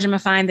 going to charge him a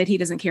fine that he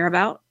doesn't care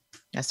about.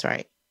 That's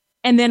right.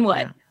 And then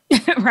what?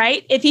 Yeah.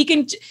 Right? If he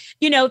can,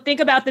 you know,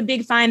 think about the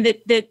big fine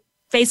that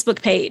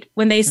Facebook paid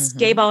when they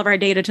gave all of our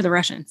data to the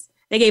Russians.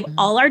 They gave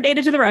all our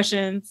data to the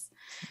Russians,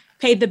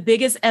 paid the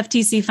biggest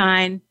FTC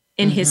fine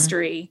in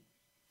history,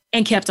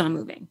 and kept on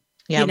moving.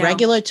 Yeah, you know?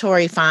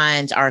 Regulatory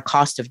fines are a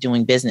cost of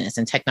doing business.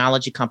 And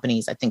technology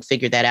companies, I think,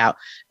 figured that out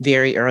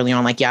very early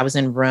on. Like, I was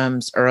in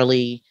rooms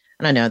early.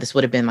 I don't know, this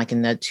would have been like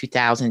in the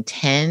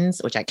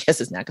 2010s, which I guess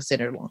is not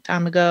considered a long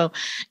time ago.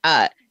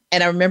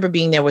 And I remember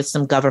being there with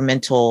some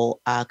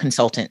governmental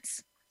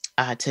consultants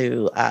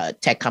to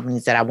tech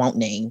companies that I won't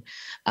name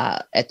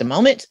at the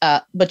moment.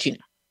 But, you know,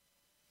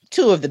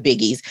 two of the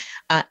biggies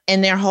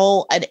and their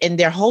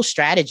whole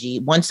strategy,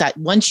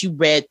 once you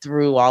read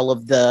through all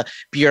of the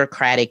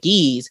bureaucratic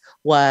ease,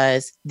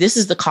 was this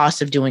is the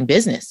cost of doing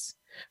business,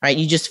 right?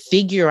 You just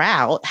figure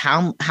out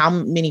how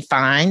many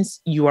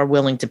fines you are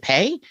willing to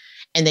pay.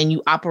 And then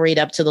you operate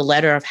up to the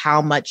letter of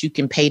how much you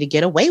can pay to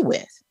get away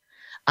with.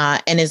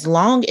 And as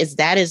long as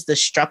that is the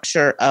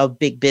structure of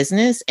big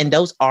business, and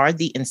those are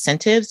the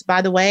incentives,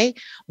 by the way,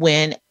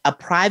 when a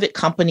private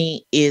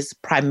company is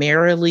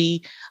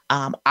primarily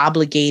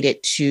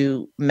obligated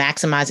to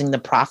maximizing the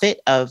profit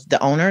of the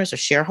owners or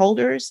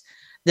shareholders,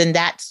 then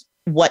that's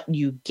what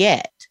you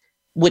get.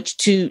 Which,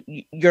 to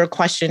your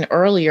question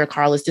earlier,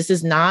 Carlos, this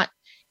is not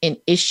an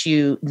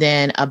issue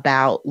then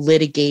about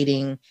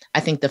litigating, I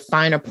think, the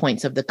finer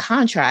points of the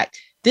contract.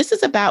 This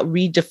is about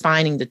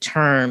redefining the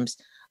terms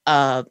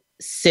of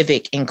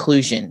civic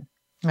inclusion,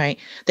 right?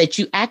 That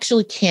you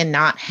actually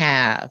cannot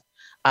have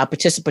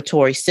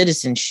participatory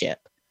citizenship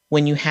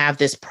when you have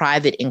this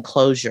private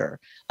enclosure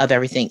of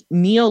everything.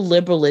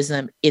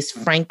 Neoliberalism is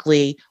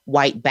frankly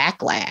white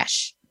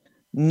backlash.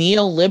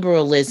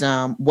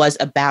 Neoliberalism was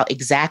about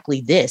exactly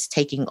this,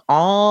 taking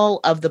all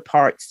of the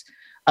parts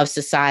of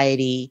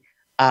society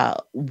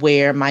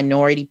where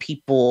minority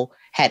people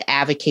had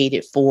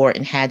advocated for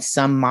and had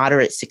some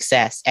moderate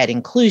success at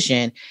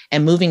inclusion,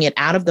 and moving it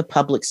out of the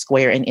public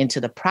square and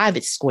into the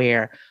private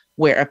square,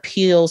 where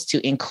appeals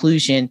to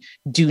inclusion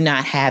do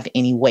not have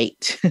any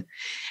weight.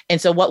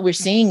 And so what we're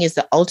seeing is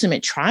the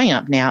ultimate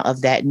triumph now of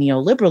that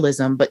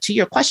neoliberalism. But to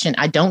your question,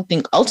 I don't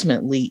think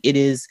ultimately it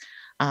is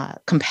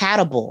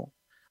compatible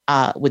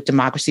with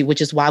democracy,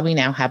 which is why we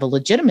now have a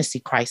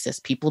legitimacy crisis.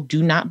 People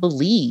do not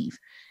believe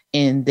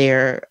in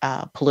their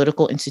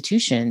political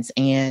institutions.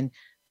 And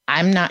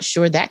I'm not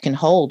sure that can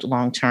hold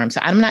long term.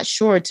 So I'm not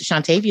sure, to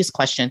Shantavia's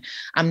question,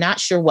 I'm not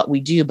sure what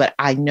we do, but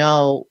I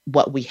know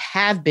what we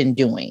have been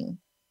doing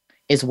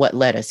is what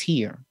led us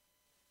here.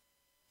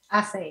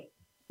 I see.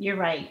 You're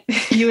right.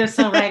 You are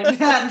so right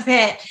about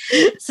that.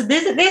 So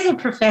there's a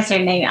professor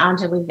named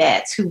Anjali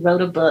Vats who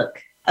wrote a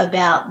book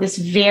about this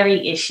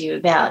very issue,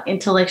 about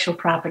intellectual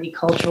property,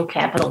 cultural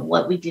capital,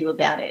 what we do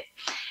about it.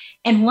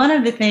 And one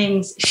of the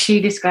things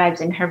she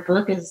describes in her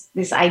book is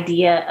this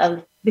idea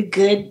of the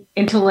good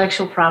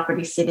intellectual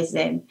property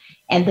citizen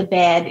and the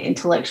bad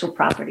intellectual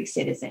property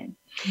citizen.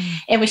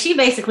 And what she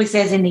basically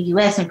says in the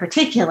US in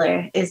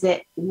particular is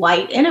that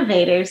white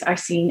innovators are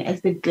seen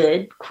as the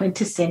good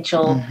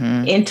quintessential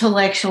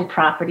intellectual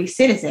property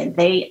citizen.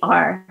 They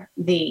are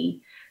the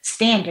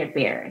standard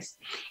bearers,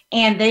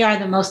 and they are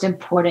the most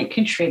important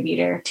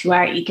contributor to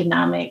our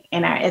economic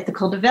and our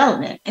ethical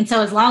development. And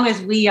so as long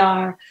as we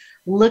are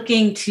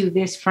looking to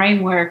this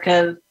framework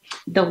of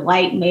the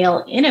white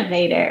male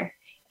innovator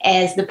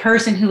as the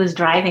person who is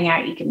driving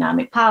our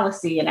economic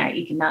policy and our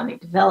economic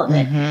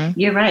development,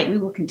 you're right, we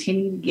will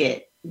continue to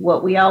get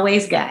what we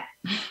always got.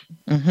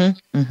 Now,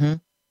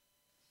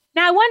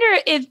 I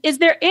wonder is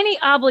there any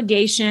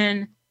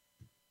obligation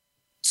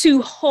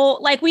to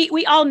hold, like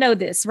we all know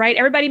this, right?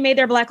 Everybody made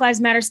their Black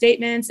Lives Matter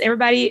statements.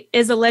 Everybody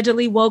is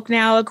allegedly woke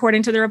now,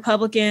 according to the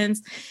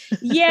Republicans.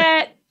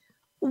 Yet,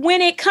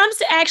 when it comes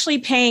to actually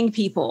paying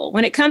people,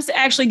 when it comes to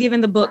actually giving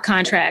the book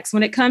contracts,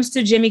 when it comes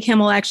to Jimmy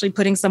Kimmel actually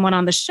putting someone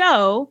on the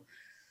show,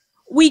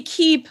 we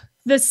keep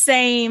the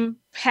same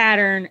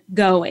pattern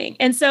going.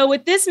 And so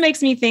what this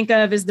makes me think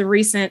of is the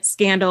recent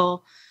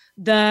scandal,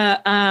 the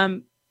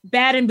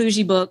Bad and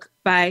Bougie book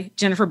by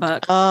Jennifer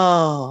Buck.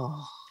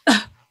 Oh.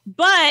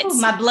 But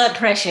my blood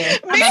pressure.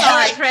 I'm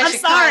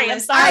sorry,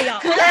 y'all.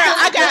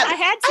 I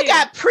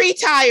got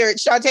pre-tired,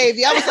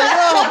 Shantavia. I was like,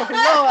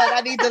 oh Lord,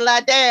 I need to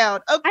lie down.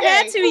 Okay. I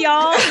had to,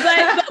 y'all.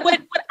 But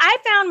what I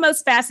found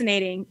most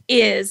fascinating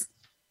is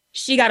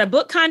she got a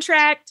book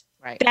contract.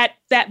 Right.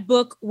 That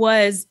book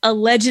was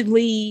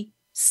allegedly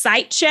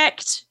site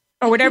checked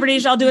or whatever it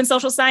is y'all do in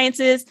social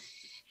sciences.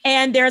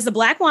 And there's a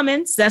Black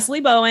woman, Cecily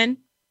Bowen,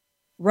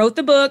 wrote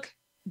the book,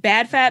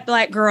 Bad Fat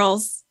Black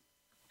Girls,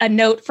 a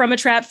note from a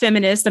trapped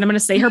feminist. And I'm going to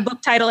say her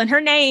book title and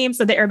her name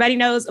so that everybody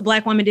knows a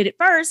Black woman did it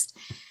first.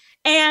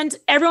 And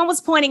everyone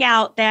was pointing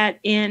out that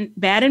in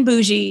Bad and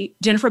Bougie,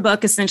 Jennifer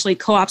Buck essentially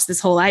co-opts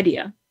this whole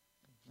idea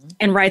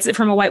and writes it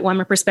from a white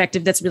woman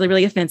perspective that's really,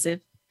 really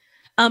offensive.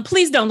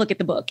 Please don't look at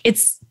the book.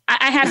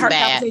 I had hard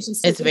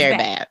conversations. It's very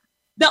bad.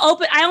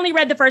 I only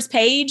read the first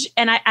page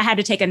and I had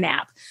to take a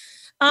nap.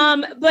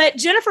 But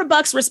Jennifer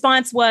Buck's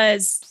response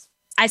was,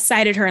 I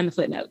cited her in the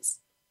footnotes.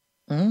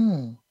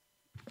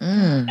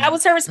 That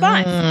was her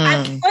response.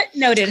 I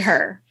footnoted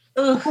her.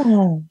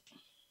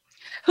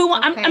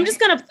 I'm just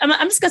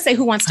gonna say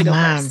who wants to go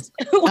first.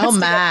 Oh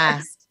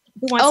my.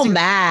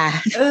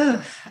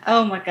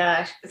 Oh my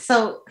gosh.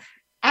 So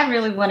I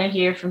really want to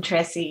hear from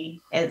Tressie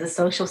as a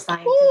social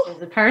scientist,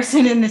 as a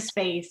person in the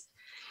space,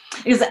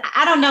 because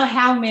I don't know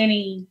how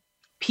many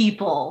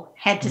people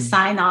had to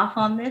sign off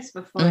on this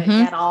before it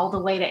got all the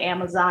way to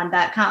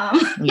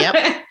Amazon.com.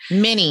 Yep.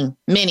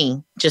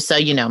 Many, just so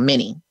you know,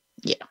 many.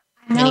 Yeah.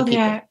 Many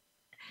people.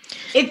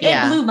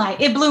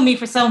 It blew me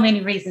for so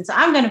many reasons. So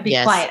I'm going to be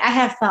quiet. I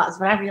have thoughts,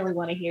 but I really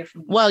want to hear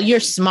from you. Well, you're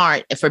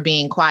smart for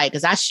being quiet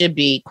because I should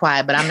be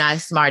quiet, but I'm not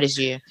as smart as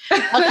you.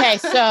 Okay.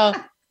 So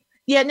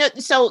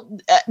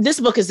this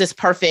book is this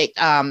perfect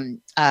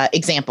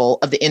example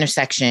of the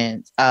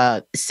intersection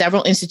of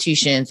several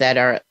institutions that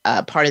are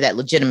part of that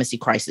legitimacy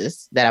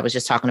crisis that I was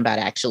just talking about,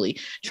 actually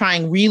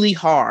trying really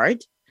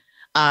hard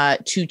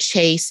to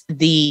chase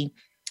the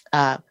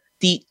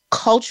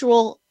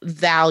cultural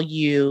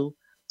value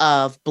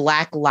of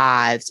Black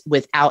lives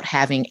without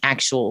having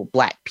actual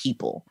Black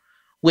people,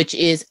 which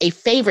is a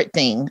favorite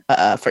thing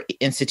for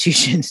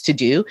institutions to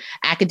do.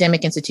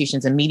 Academic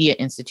institutions and media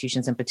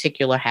institutions in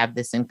particular have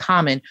this in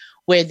common,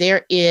 where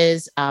there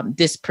is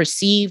this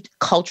perceived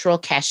cultural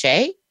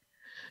cachet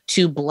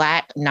to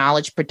Black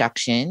knowledge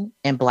production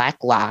and Black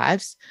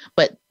lives,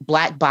 but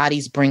Black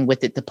bodies bring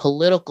with it the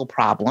political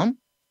problem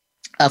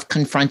of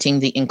confronting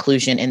the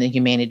inclusion and the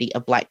humanity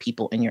of Black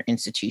people in your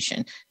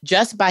institution.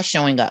 Just by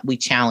showing up, we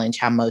challenge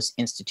how most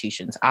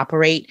institutions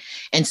operate.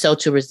 And so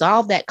to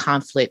resolve that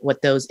conflict,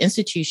 what those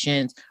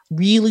institutions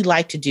really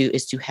like to do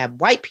is to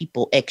have white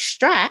people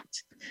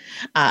extract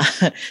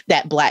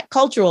that Black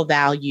cultural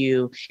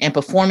value and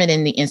perform it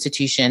in the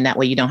institution. That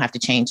way you don't have to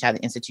change how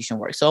the institution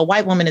works. So a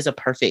white woman is a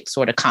perfect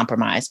sort of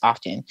compromise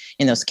often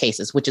in those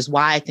cases, which is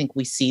why I think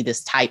we see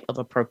this type of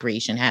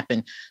appropriation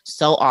happen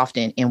so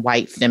often in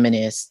white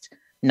feminist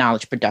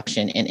knowledge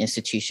production and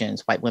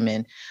institutions. White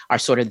women are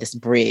sort of this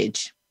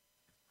bridge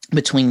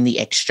between the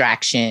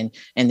extraction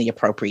and the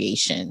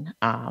appropriation,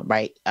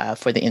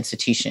 for the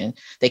institution.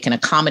 They can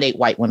accommodate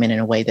white women in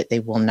a way that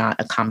they will not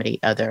accommodate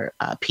other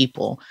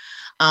people.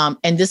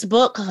 And this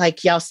book,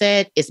 like y'all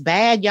said, it's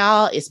bad,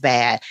 y'all. It's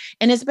bad.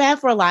 And it's bad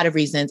for a lot of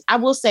reasons. I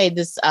will say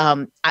this,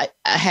 I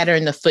had her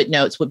in the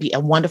footnotes, would be a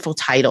wonderful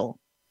title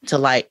to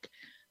like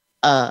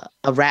a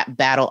rap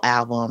battle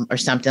album or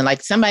something.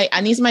 Like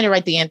I need somebody to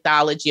write the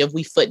anthology of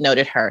We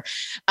Footnoted Her.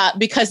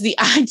 Because the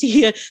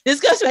idea,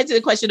 this goes back to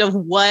the question of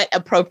what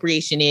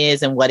appropriation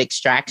is and what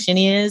extraction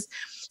is.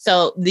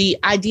 So the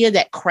idea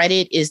that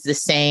credit is the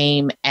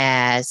same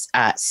as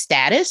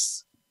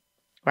status,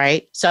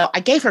 right? So I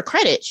gave her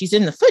credit. She's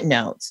in the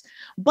footnotes.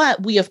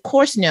 But we, of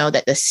course, know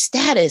that the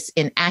status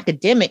in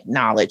academic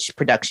knowledge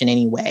production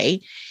anyway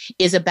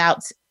is about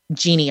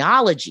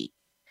genealogy.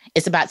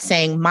 It's about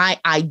saying my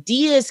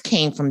ideas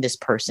came from this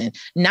person,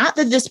 not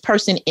that this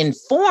person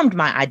informed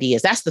my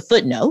ideas. That's the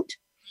footnote.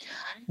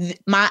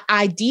 My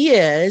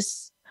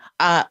ideas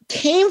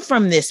came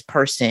from this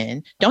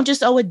person, don't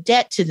just owe a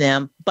debt to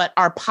them, but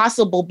are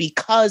possible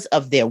because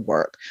of their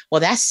work. Well,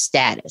 that's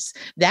status.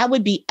 That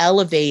would be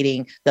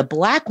elevating the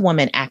Black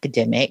woman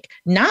academic,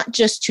 not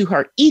just to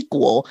her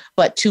equal,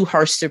 but to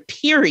her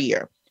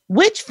superior,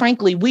 which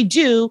frankly, we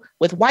do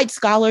with white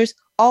scholars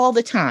all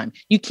the time.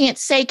 You can't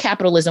say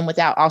capitalism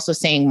without also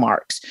saying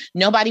Marx.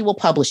 Nobody will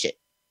publish it.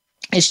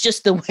 It's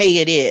just the way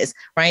it is,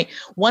 right?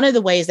 One of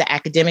the ways that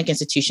academic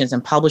institutions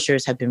and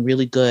publishers have been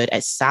really good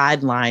at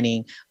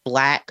sidelining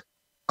Black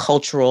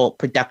cultural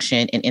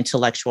production and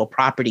intellectual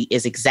property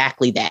is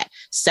exactly that,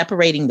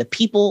 separating the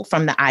people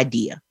from the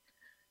idea,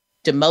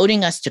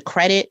 demoting us to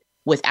credit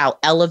without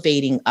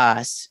elevating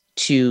us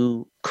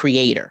to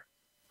creator,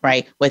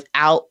 right?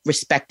 Without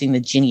respecting the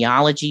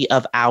genealogy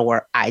of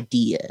our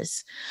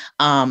ideas.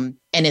 And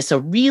it's a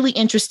really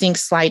interesting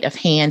sleight of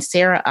hand.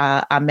 Sarah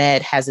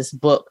Ahmed has this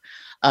book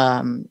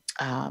on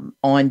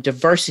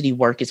diversity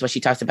work, is what she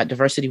talks about,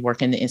 diversity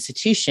work in the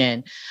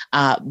institution.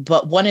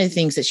 But one of the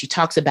things that she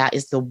talks about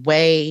is the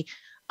way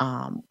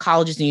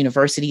colleges and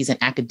universities and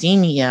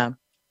academia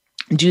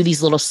do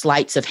these little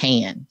sleights of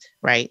hand,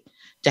 right?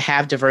 To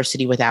have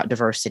diversity without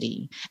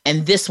diversity.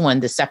 And this one,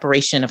 the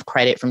separation of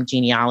credit from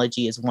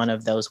genealogy, is one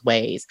of those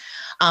ways.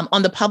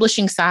 On the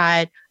publishing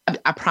side,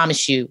 I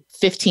promise you,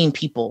 15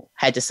 people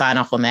had to sign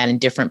off on that in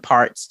different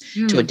parts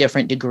to a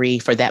different degree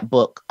for that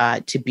book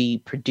to be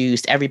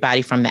produced.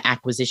 Everybody from the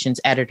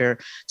acquisitions editor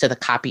to the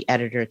copy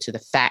editor to the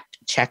fact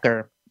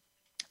checker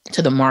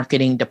to the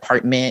marketing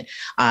department,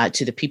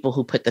 to the people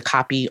who put the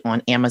copy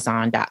on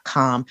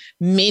Amazon.com.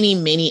 Many,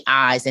 many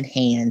eyes and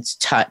hands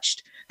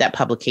touched that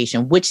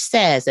publication, which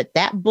says that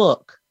that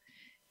book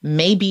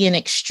may be an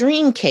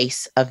extreme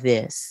case of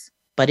this,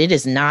 but it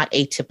is not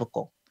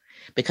atypical,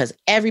 because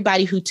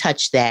everybody who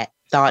touched that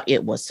thought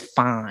it was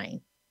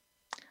fine.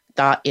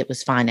 Now,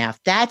 if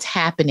that's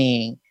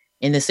happening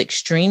in this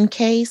extreme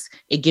case,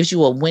 it gives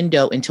you a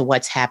window into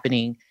what's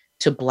happening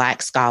to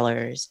Black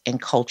scholars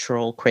and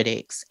cultural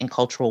critics and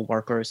cultural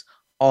workers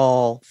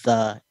all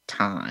the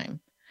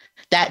time.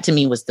 That to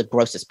me was the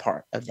grossest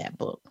part of that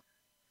book.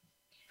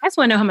 I just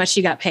want to know how much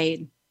she got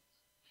paid.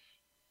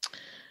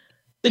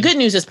 The good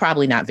news is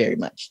probably not very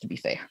much, to be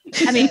fair.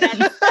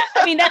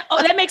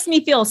 That makes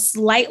me feel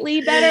slightly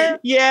better.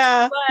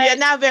 Yeah,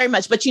 not very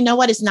much. But you know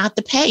what? It's not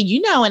the pay.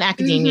 You know, in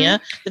academia,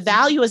 the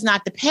value is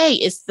not the pay.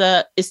 It's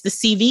the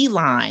CV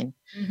line.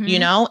 You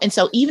know, and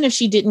so even if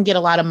she didn't get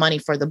a lot of money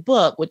for the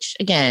book, which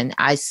again,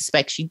 I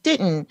suspect she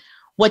didn't,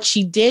 what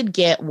she did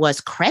get was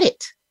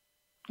credit,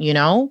 you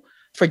know,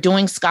 for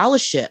doing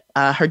scholarship.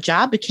 Her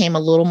job became a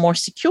little more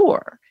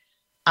secure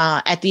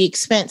at the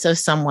expense of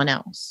someone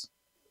else.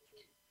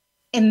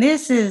 And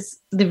this is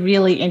the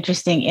really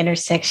interesting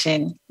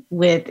intersection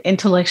with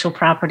intellectual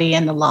property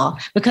and the law,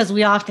 because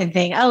we often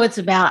think, oh, it's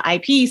about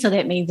IP, so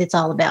that means it's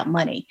all about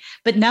money.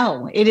 But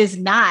no, it is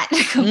not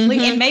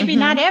completely, and maybe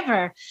not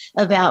ever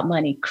about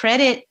money.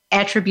 Credit,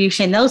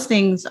 attribution, those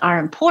things are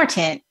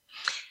important.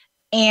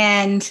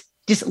 And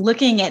just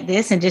looking at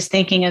this and just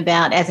thinking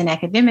about, as an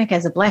academic,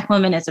 as a Black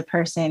woman, as a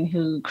person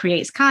who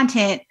creates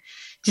content,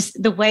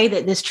 just the way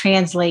that this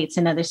translates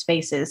in other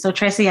spaces. So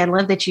Tressie, I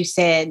love that you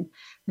said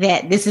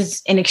that this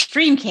is an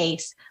extreme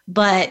case,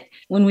 but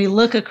when we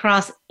look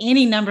across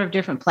any number of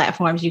different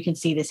platforms, you can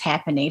see this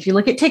happening. If you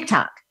look at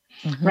TikTok,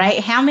 right?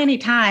 How many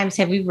times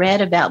have we read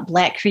about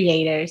Black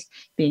creators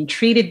being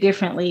treated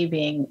differently,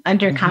 being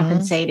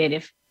undercompensated,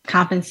 if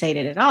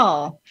compensated at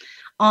all,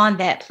 on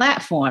that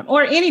platform?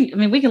 Or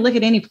we can look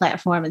at any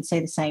platform and say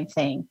the same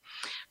thing,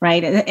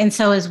 right? And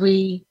so as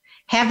we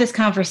have this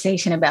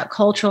conversation about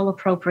cultural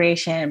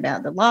appropriation,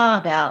 about the law,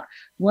 about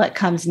what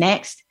comes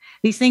next,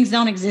 these things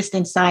don't exist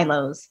in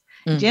silos.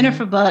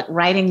 Jennifer Buck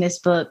writing this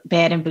book,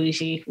 Bad and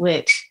Bougie,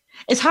 which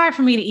it's hard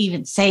for me to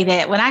even say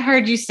that. When I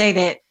heard you say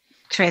that,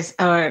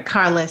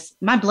 Carlos,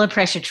 my blood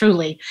pressure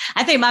truly,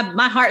 I think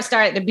my heart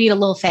started to beat a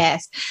little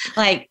fast.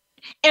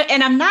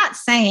 And I'm not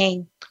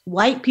saying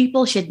white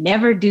people should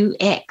never do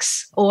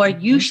X or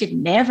you should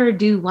never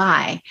do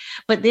Y,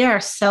 but there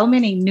are so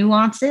many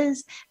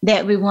nuances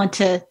that we want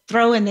to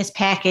throw in this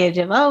package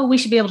of, oh, we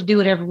should be able to do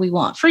whatever we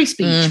want. Free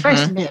speech,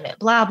 First Amendment,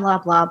 blah, blah,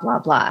 blah, blah,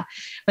 blah,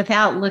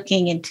 without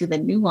looking into the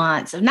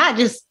nuance of not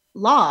just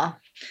law,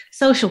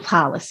 social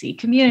policy,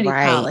 community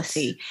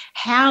policy.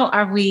 How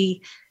are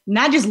we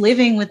not just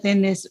living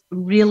within this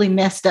really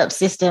messed up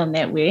system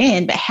that we're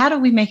in, but how do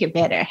we make it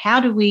better?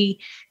 How do we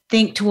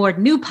think toward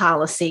new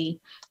policy,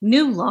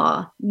 new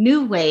law,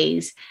 new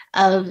ways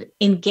of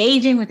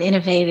engaging with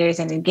innovators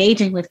and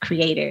engaging with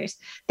creators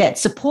that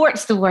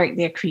supports the work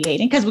they're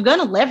creating? Because we're going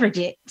to leverage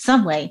it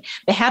some way,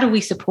 but how do we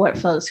support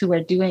folks who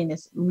are doing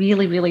this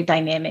really, really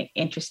dynamic,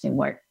 interesting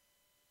work?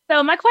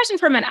 So my question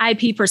from an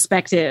IP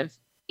perspective,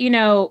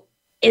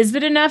 is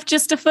it enough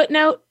just a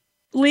footnote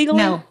legally?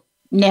 No,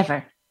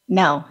 never.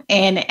 No.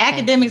 And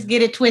academics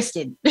get it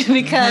twisted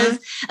because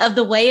of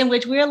the way in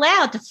which we're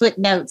allowed to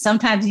footnote,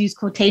 sometimes use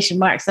quotation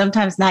marks,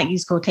 sometimes not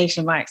use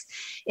quotation marks.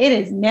 It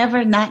is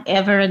never, not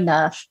ever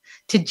enough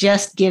to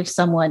just give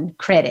someone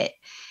credit.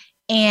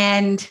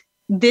 And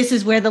this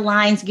is where the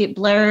lines get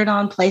blurred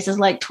on places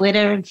like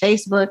Twitter and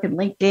Facebook and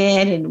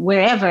LinkedIn and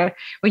wherever,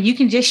 where you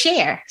can just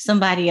share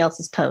somebody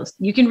else's post.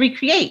 You can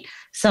recreate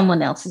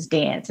someone else's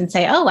dance and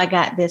say, oh, I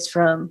got this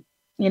from,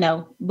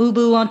 Boo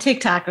Boo on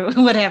TikTok or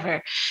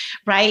whatever,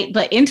 right?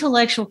 But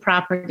intellectual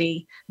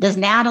property does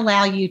not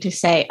allow you to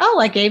say, oh,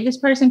 I gave this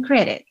person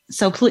credit,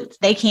 so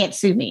they can't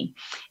sue me.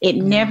 It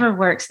never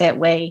works that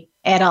way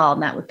at all.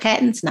 Not with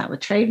patents, not with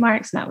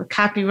trademarks, not with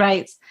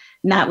copyrights,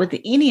 not with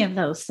any of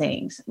those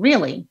things,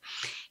 really.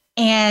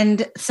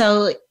 And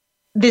so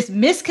this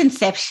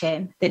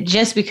misconception that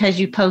just because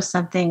you post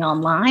something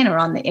online or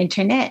on the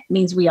internet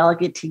means we all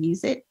get to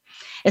use it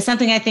is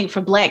something I think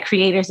for Black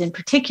creators in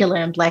particular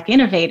and Black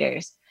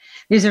innovators,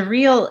 there's a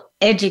real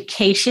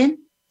education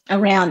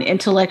around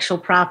intellectual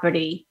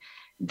property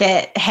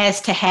that has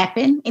to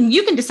happen. And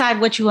you can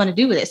decide what you want to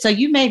do with it. So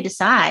you may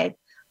decide,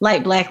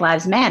 like Black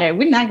Lives Matter,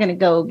 we're not going to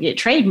go get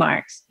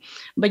trademarks.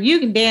 But you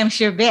can damn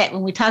sure bet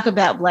when we talk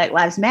about Black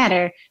Lives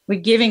Matter, we're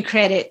giving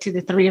credit to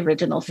the 3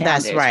 original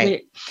founders. That's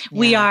right.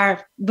 We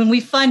are, when we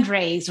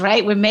fundraise,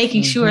 right, we're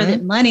making sure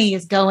that money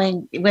is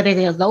going, whether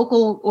they're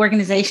local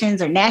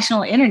organizations or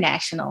national,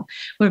 international,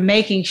 we're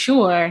making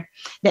sure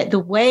that the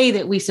way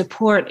that we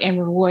support and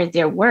reward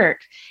their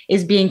work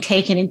is being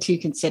taken into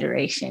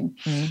consideration.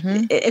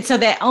 And so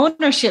that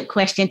ownership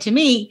question to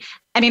me,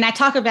 I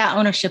talk about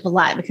ownership a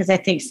lot because I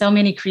think so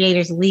many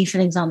creators leave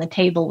things on the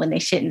table when they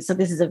shouldn't. So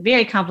this is a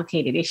very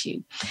complicated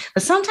issue.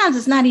 But sometimes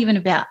it's not even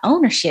about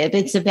ownership.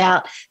 It's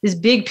about this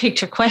big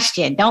picture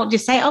question. Don't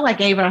just say, oh, I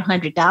gave her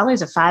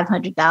 $100 or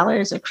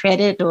 $500 or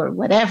credit or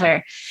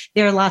whatever.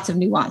 There are lots of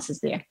nuances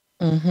there.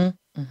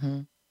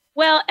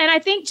 Well, and I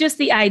think just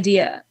the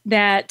idea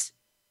that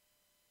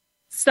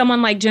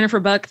someone like Jennifer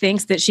Buck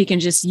thinks that she can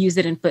just use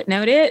it and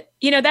footnote it,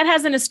 that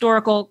has an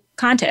historical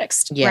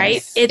context,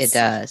 right? It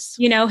does.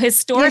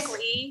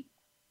 Historically,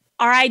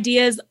 our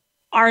ideas,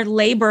 our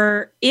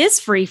labor is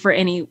free for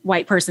any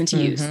white person to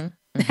use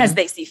as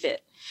they see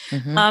fit.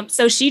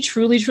 So she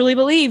truly, truly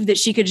believed that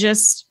she could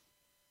just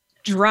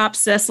drop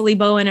Cecily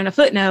Bowen in a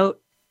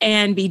footnote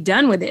and be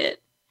done with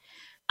it.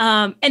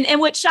 And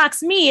what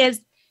shocks me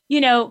is,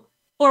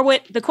 or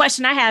what the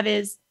question I have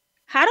is,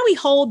 how do we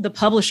hold the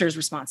publishers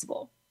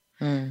responsible?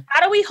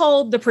 How do we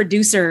hold the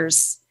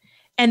producers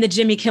and the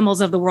Jimmy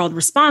Kimmels of the world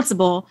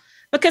responsible?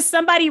 Because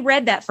somebody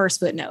read that first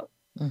footnote.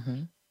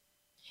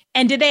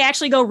 And did they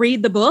actually go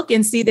read the book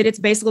and see that it's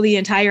basically the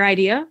entire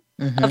idea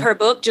of her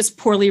book, just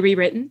poorly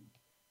rewritten?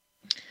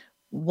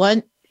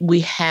 What we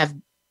have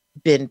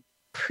been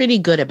pretty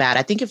good about,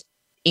 I think if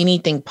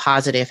anything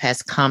positive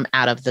has come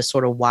out of the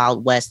sort of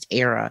Wild West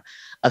era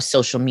of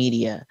social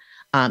media,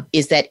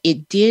 is that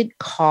it did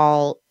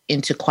call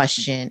into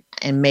question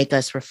and make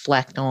us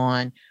reflect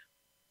on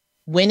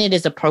when it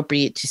is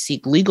appropriate to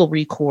seek legal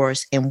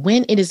recourse and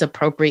when it is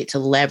appropriate to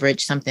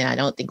leverage something I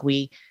don't think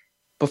we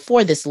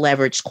before this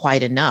leveraged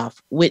quite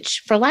enough,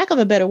 which for lack of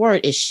a better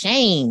word is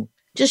shame.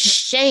 Just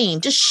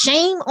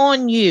shame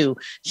on you.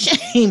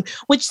 Shame,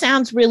 which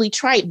sounds really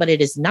trite, but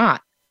it is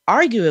not.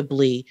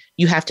 Arguably,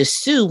 you have to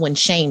sue when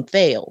shame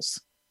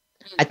fails.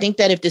 I think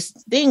that if this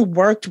thing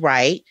worked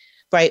right,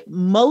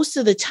 most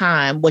of the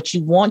time, what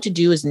you want to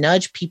do is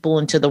nudge people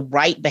into the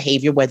right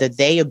behavior, whether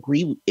they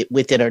agree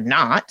with it or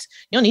not.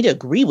 You don't need to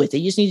agree with it.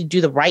 You just need to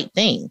do the right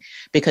thing,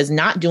 because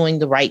not doing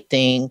the right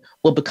thing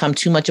will become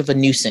too much of a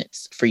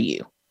nuisance for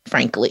you,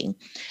 frankly.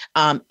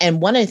 And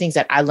one of the things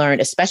that I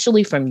learned,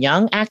 especially from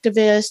young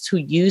activists who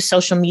use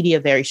social media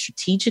very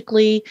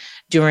strategically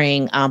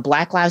during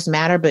Black Lives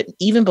Matter, but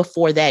even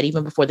before that,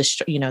 even before the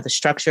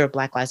structure of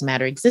Black Lives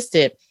Matter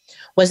existed,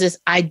 was this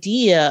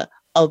idea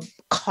of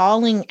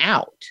calling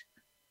out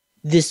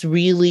this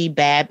really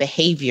bad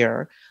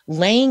behavior,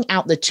 laying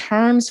out the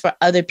terms for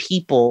other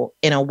people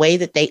in a way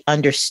that they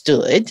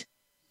understood,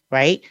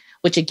 right?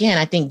 Which again,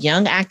 I think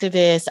young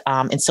activists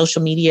and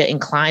social media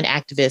inclined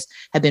activists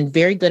have been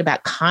very good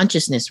about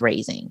consciousness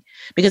raising,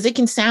 because it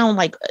can sound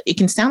like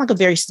a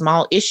very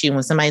small issue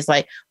when somebody's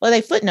like, well,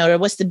 they footnoted,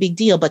 what's the big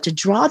deal? But to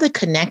draw the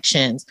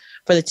connections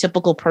for the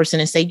typical person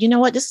and say, you know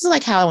what, this is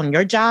like how on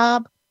your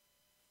job,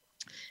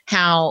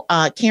 how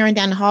Karen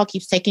down the hall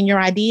keeps taking your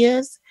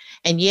ideas.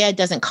 And yeah, it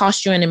doesn't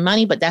cost you any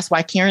money, but that's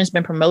why Karen's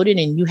been promoted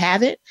and you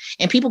have it.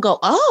 And people go,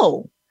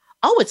 oh,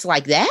 it's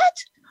like that?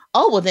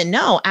 Oh, well, then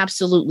no,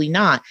 absolutely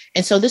not.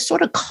 And so this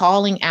sort of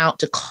calling out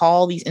to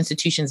call these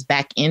institutions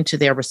back into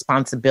their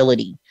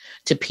responsibility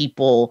to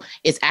people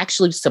is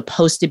actually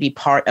supposed to be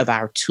part of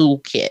our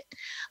toolkit.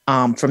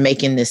 for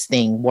making this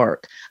thing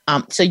work.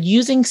 So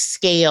using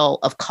scale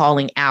of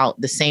calling out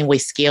the same way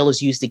scale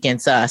is used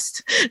against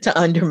us to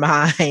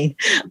undermine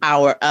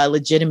our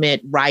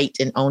legitimate right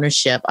and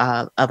ownership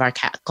of our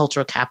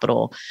cultural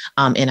capital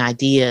and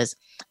ideas.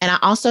 And I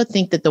also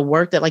think that the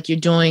work that like you're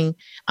doing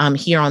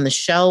here on the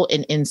show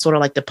and in sort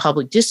of like the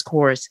public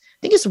discourse, I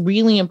think it's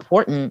really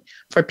important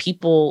for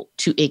people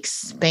to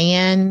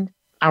expand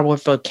our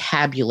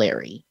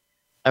vocabulary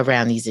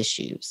around these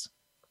issues.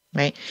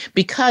 Right.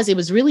 Because it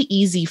was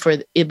easy for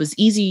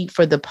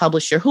the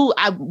publisher, who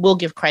I will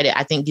give credit,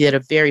 I think did a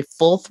very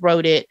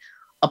full-throated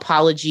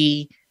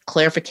apology,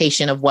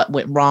 clarification of what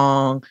went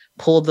wrong,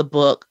 pulled the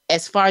book.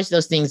 As far as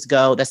those things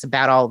go, that's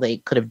about all they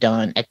could have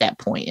done at that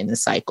point in the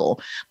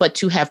cycle. But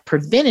to have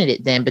prevented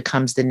it then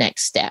becomes the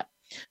next step.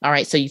 All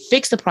right. So you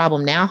fix the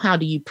problem. Now, how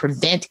do you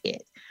prevent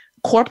it?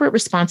 Corporate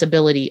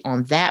responsibility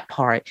on that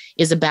part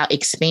is about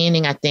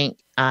expanding, I think,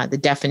 the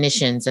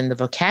definitions and the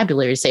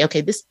vocabulary to say,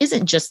 okay, this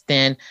isn't just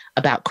then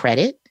about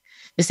credit.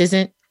 This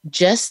isn't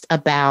just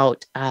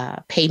about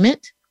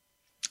payment.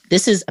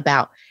 This is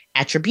about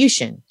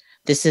attribution.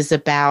 This is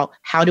about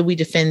how do we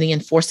defend the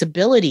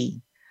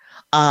enforceability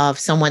of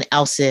someone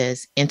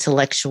else's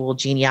intellectual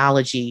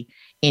genealogy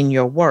in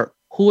your work?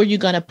 Who are you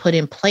going to put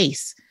in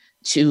place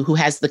who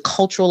has the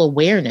cultural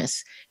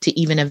awareness to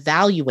even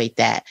evaluate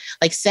that?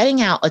 Like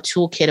setting out a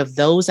toolkit of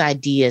those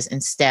ideas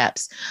and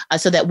steps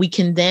so that we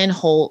can then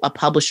hold a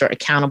publisher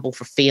accountable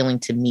for failing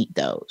to meet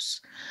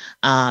those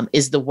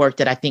is the work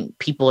that I think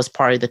people as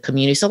part of the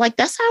community. So like,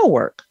 that's our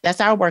work.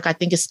 That's our work. I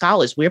think as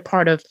scholars, we're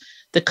part of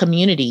the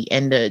community,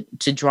 and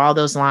to draw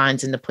those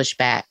lines and to push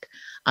back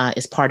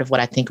is part of what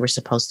I think we're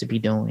supposed to be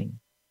doing.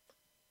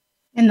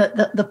 And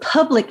the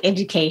public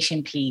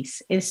education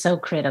piece is so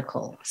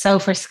critical. So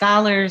for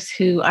scholars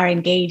who are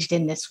engaged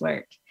in this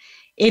work,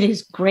 it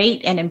is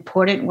great and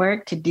important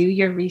work to do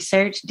your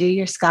research, do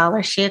your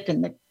scholarship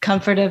in the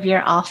comfort of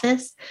your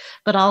office,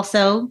 but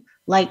also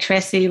like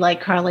Tressie, like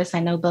Carlos,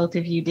 I know both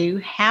of you do.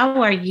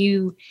 How are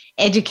you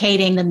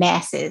educating the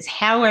masses?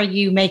 How are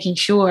you making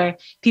sure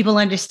people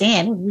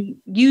understand? We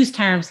use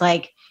terms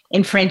like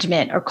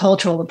infringement or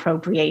cultural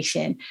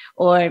appropriation,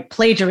 or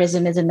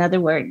plagiarism is another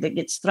word that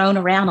gets thrown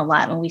around a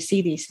lot when we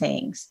see these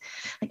things.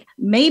 Like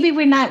maybe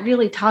we're not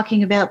really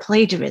talking about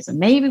plagiarism.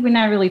 Maybe we're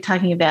not really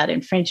talking about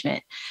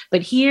infringement,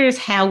 but here's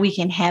how we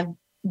can have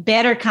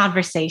better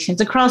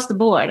conversations across the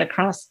board,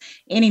 across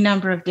any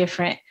number of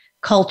different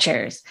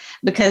cultures.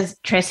 Because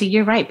Tressie,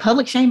 you're right.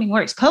 Public shaming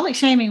works. Public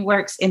shaming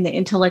works in the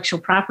intellectual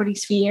property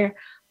sphere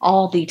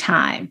all the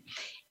time.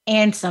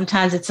 And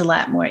sometimes it's a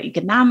lot more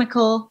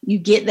economical. You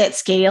get that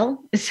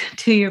scale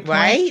to your point.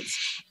 Right.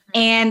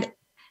 And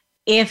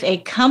if a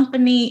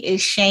company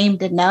is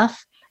shamed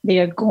enough, they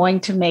are going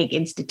to make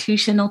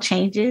institutional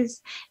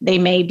changes. They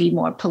may be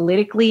more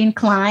politically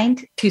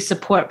inclined to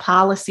support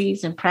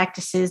policies and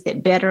practices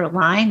that better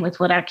align with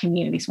what our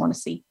communities want to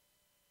see.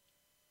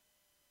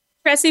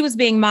 Tressie was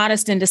being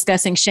modest in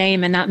discussing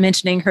shame and not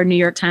mentioning her New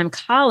York Times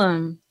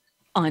column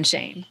on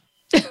shame,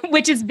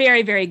 which is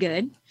very, very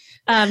good.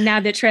 Now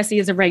that Tressie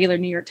is a regular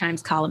New York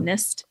Times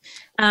columnist,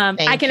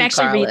 I can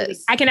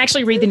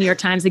actually read the New York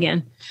Times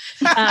again.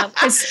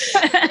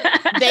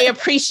 They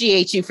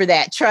appreciate you for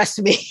that.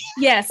 Trust me.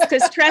 Yes,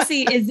 because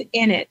Tressie is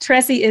in it.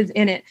 Tressie is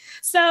in it.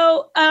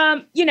 So,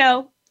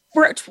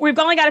 we've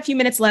only got a few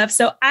minutes left.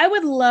 So I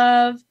would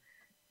love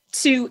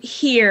to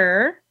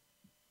hear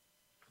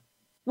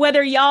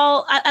whether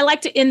y'all, I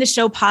like to end the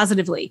show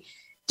positively.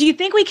 Do you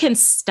think we can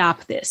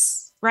stop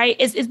this, right?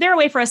 Is there a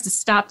way for us to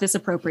stop this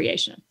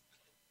appropriation?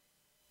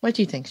 What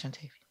do you think,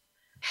 Shantavia?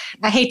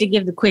 I hate to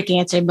give the quick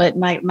answer, but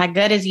my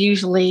gut is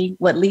usually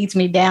what leads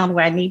me down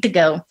where I need to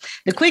go.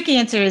 The quick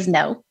answer is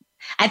no.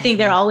 I think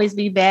there'll always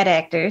be bad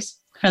actors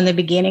from the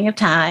beginning of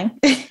time.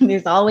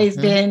 There's always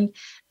been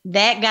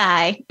that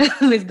guy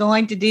who is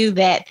going to do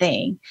that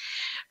thing,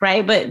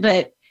 right?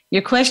 But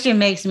your question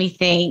makes me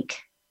think,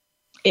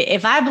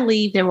 if I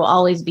believe there will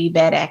always be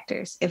bad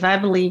actors, if I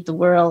believe the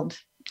world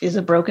is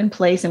a broken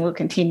place and will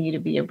continue to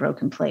be a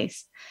broken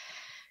place,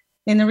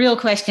 then the real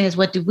question is,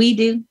 what do we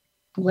do?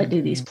 What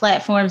do these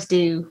platforms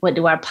do? What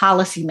do our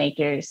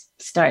policymakers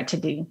start to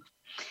do?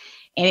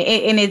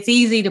 And it's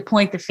easy to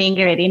point the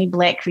finger at any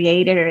Black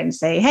creator and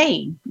say,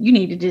 hey, you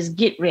need to just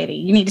get ready.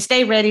 You need to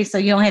stay ready so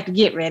you don't have to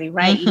get ready,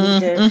 right? You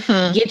need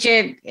to get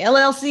your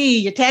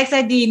LLC, your tax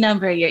ID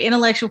number, your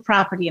intellectual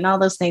property, and all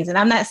those things. And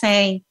I'm not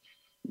saying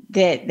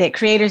that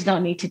creators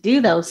don't need to do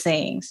those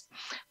things,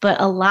 but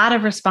a lot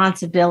of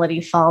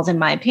responsibility falls, in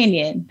my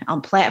opinion,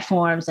 on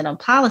platforms and on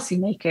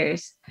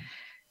policymakers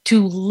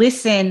to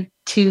listen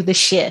to the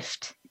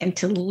shift and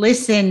to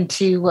listen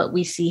to what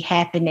we see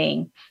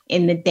happening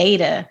in the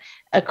data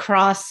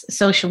across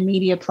social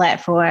media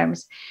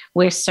platforms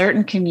where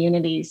certain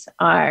communities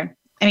are.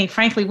 I mean,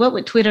 frankly, what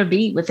would Twitter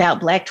be without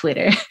Black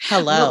Twitter?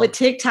 Hello. What would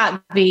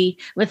TikTok be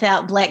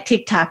without Black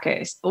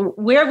TikTokers?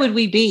 Where would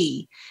we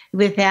be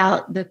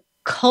without the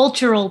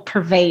cultural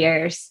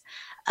purveyors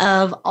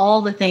of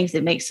all the things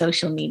that make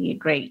social media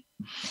great?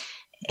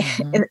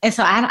 And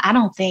so I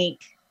don't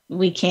think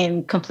we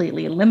can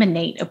completely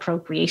eliminate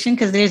appropriation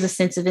because there's a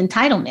sense of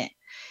entitlement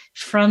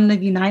from the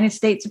United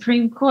States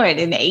Supreme Court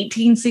in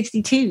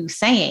 1862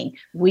 saying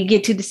we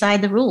get to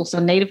decide the rules. So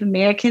Native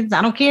Americans,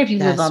 I don't care if you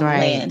live on the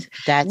land.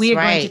 We are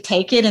going to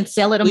take it and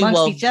sell it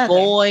amongst each other. We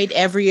will void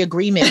every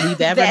agreement we've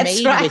ever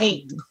made with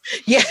you.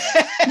 Yeah.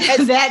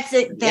 That's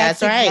it.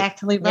 That's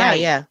exactly right.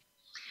 Yeah.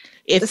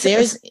 If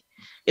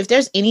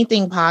there's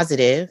anything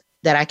positive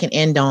that I can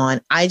end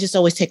on, I just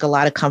always take a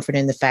lot of comfort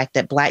in the fact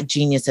that Black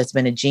genius has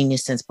been a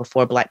genius since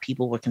before Black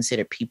people were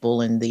considered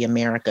people in the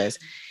Americas.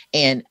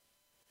 And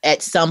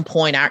at some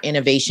point, our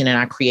innovation and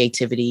our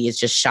creativity is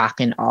just shock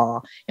and awe.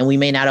 And we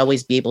may not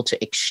always be able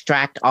to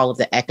extract all of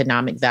the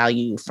economic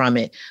value from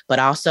it, but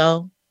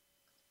also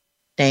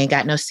they ain't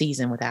got no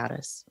season without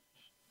us.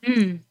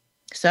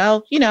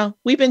 So,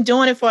 we've been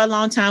doing it for a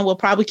long time. We'll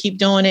probably keep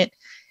doing it.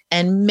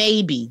 And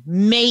maybe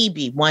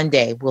one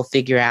day we'll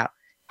figure out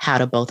how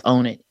to both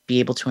own it, be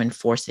able to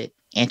enforce it,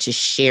 and to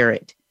share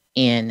it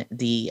in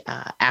the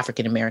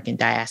African-American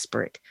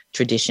diasporic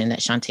tradition that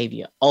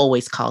Shantavia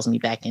always calls me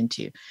back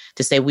into,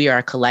 to say we are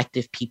a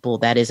collective people.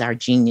 That is our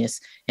genius.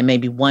 And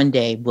maybe one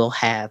day we'll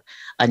have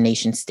a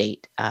nation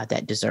state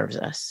that deserves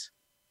us.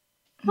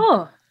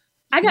 Oh,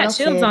 I got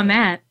chills on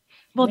that.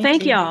 Well,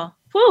 thank y'all.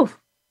 Whew.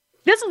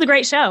 This was a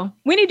great show.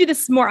 We need to do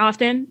this more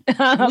often.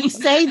 We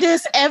say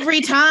this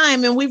every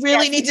time, and we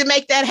really need to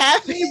make that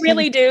happen. We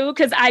really do,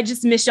 because I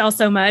just miss y'all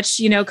so much.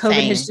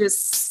 COVID has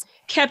just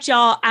kept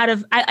y'all out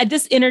of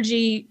this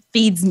energy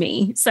feeds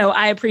me. So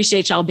I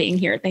appreciate y'all being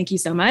here. Thank you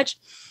so much.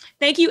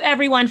 Thank you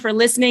everyone for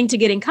listening to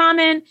Getting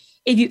Common.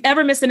 If you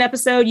ever miss an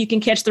episode, you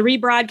can catch the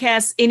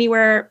rebroadcast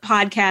anywhere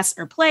podcasts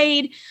are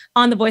played,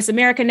 on the Voice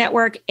America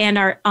Network and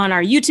on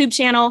our YouTube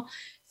channel.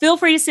 Feel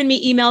free to send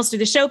me emails through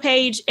the show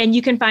page, and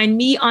you can find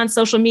me on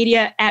social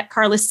media at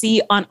Carla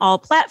C on all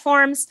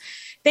platforms.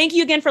 Thank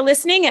you again for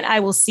listening, and I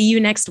will see you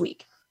next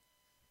week.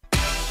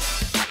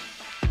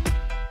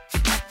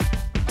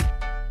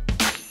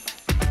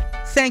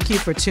 Thank you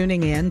for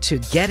tuning in to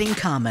Getting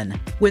Common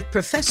with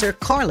Professor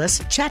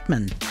Carlos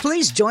Chapman.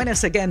 Please join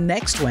us again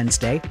next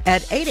Wednesday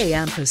at 8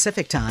 a.m.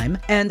 Pacific Time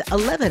and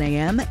 11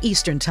 a.m.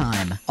 Eastern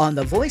Time on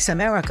the Voice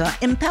America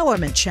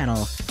Empowerment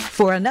Channel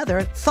for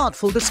another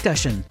thoughtful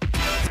discussion.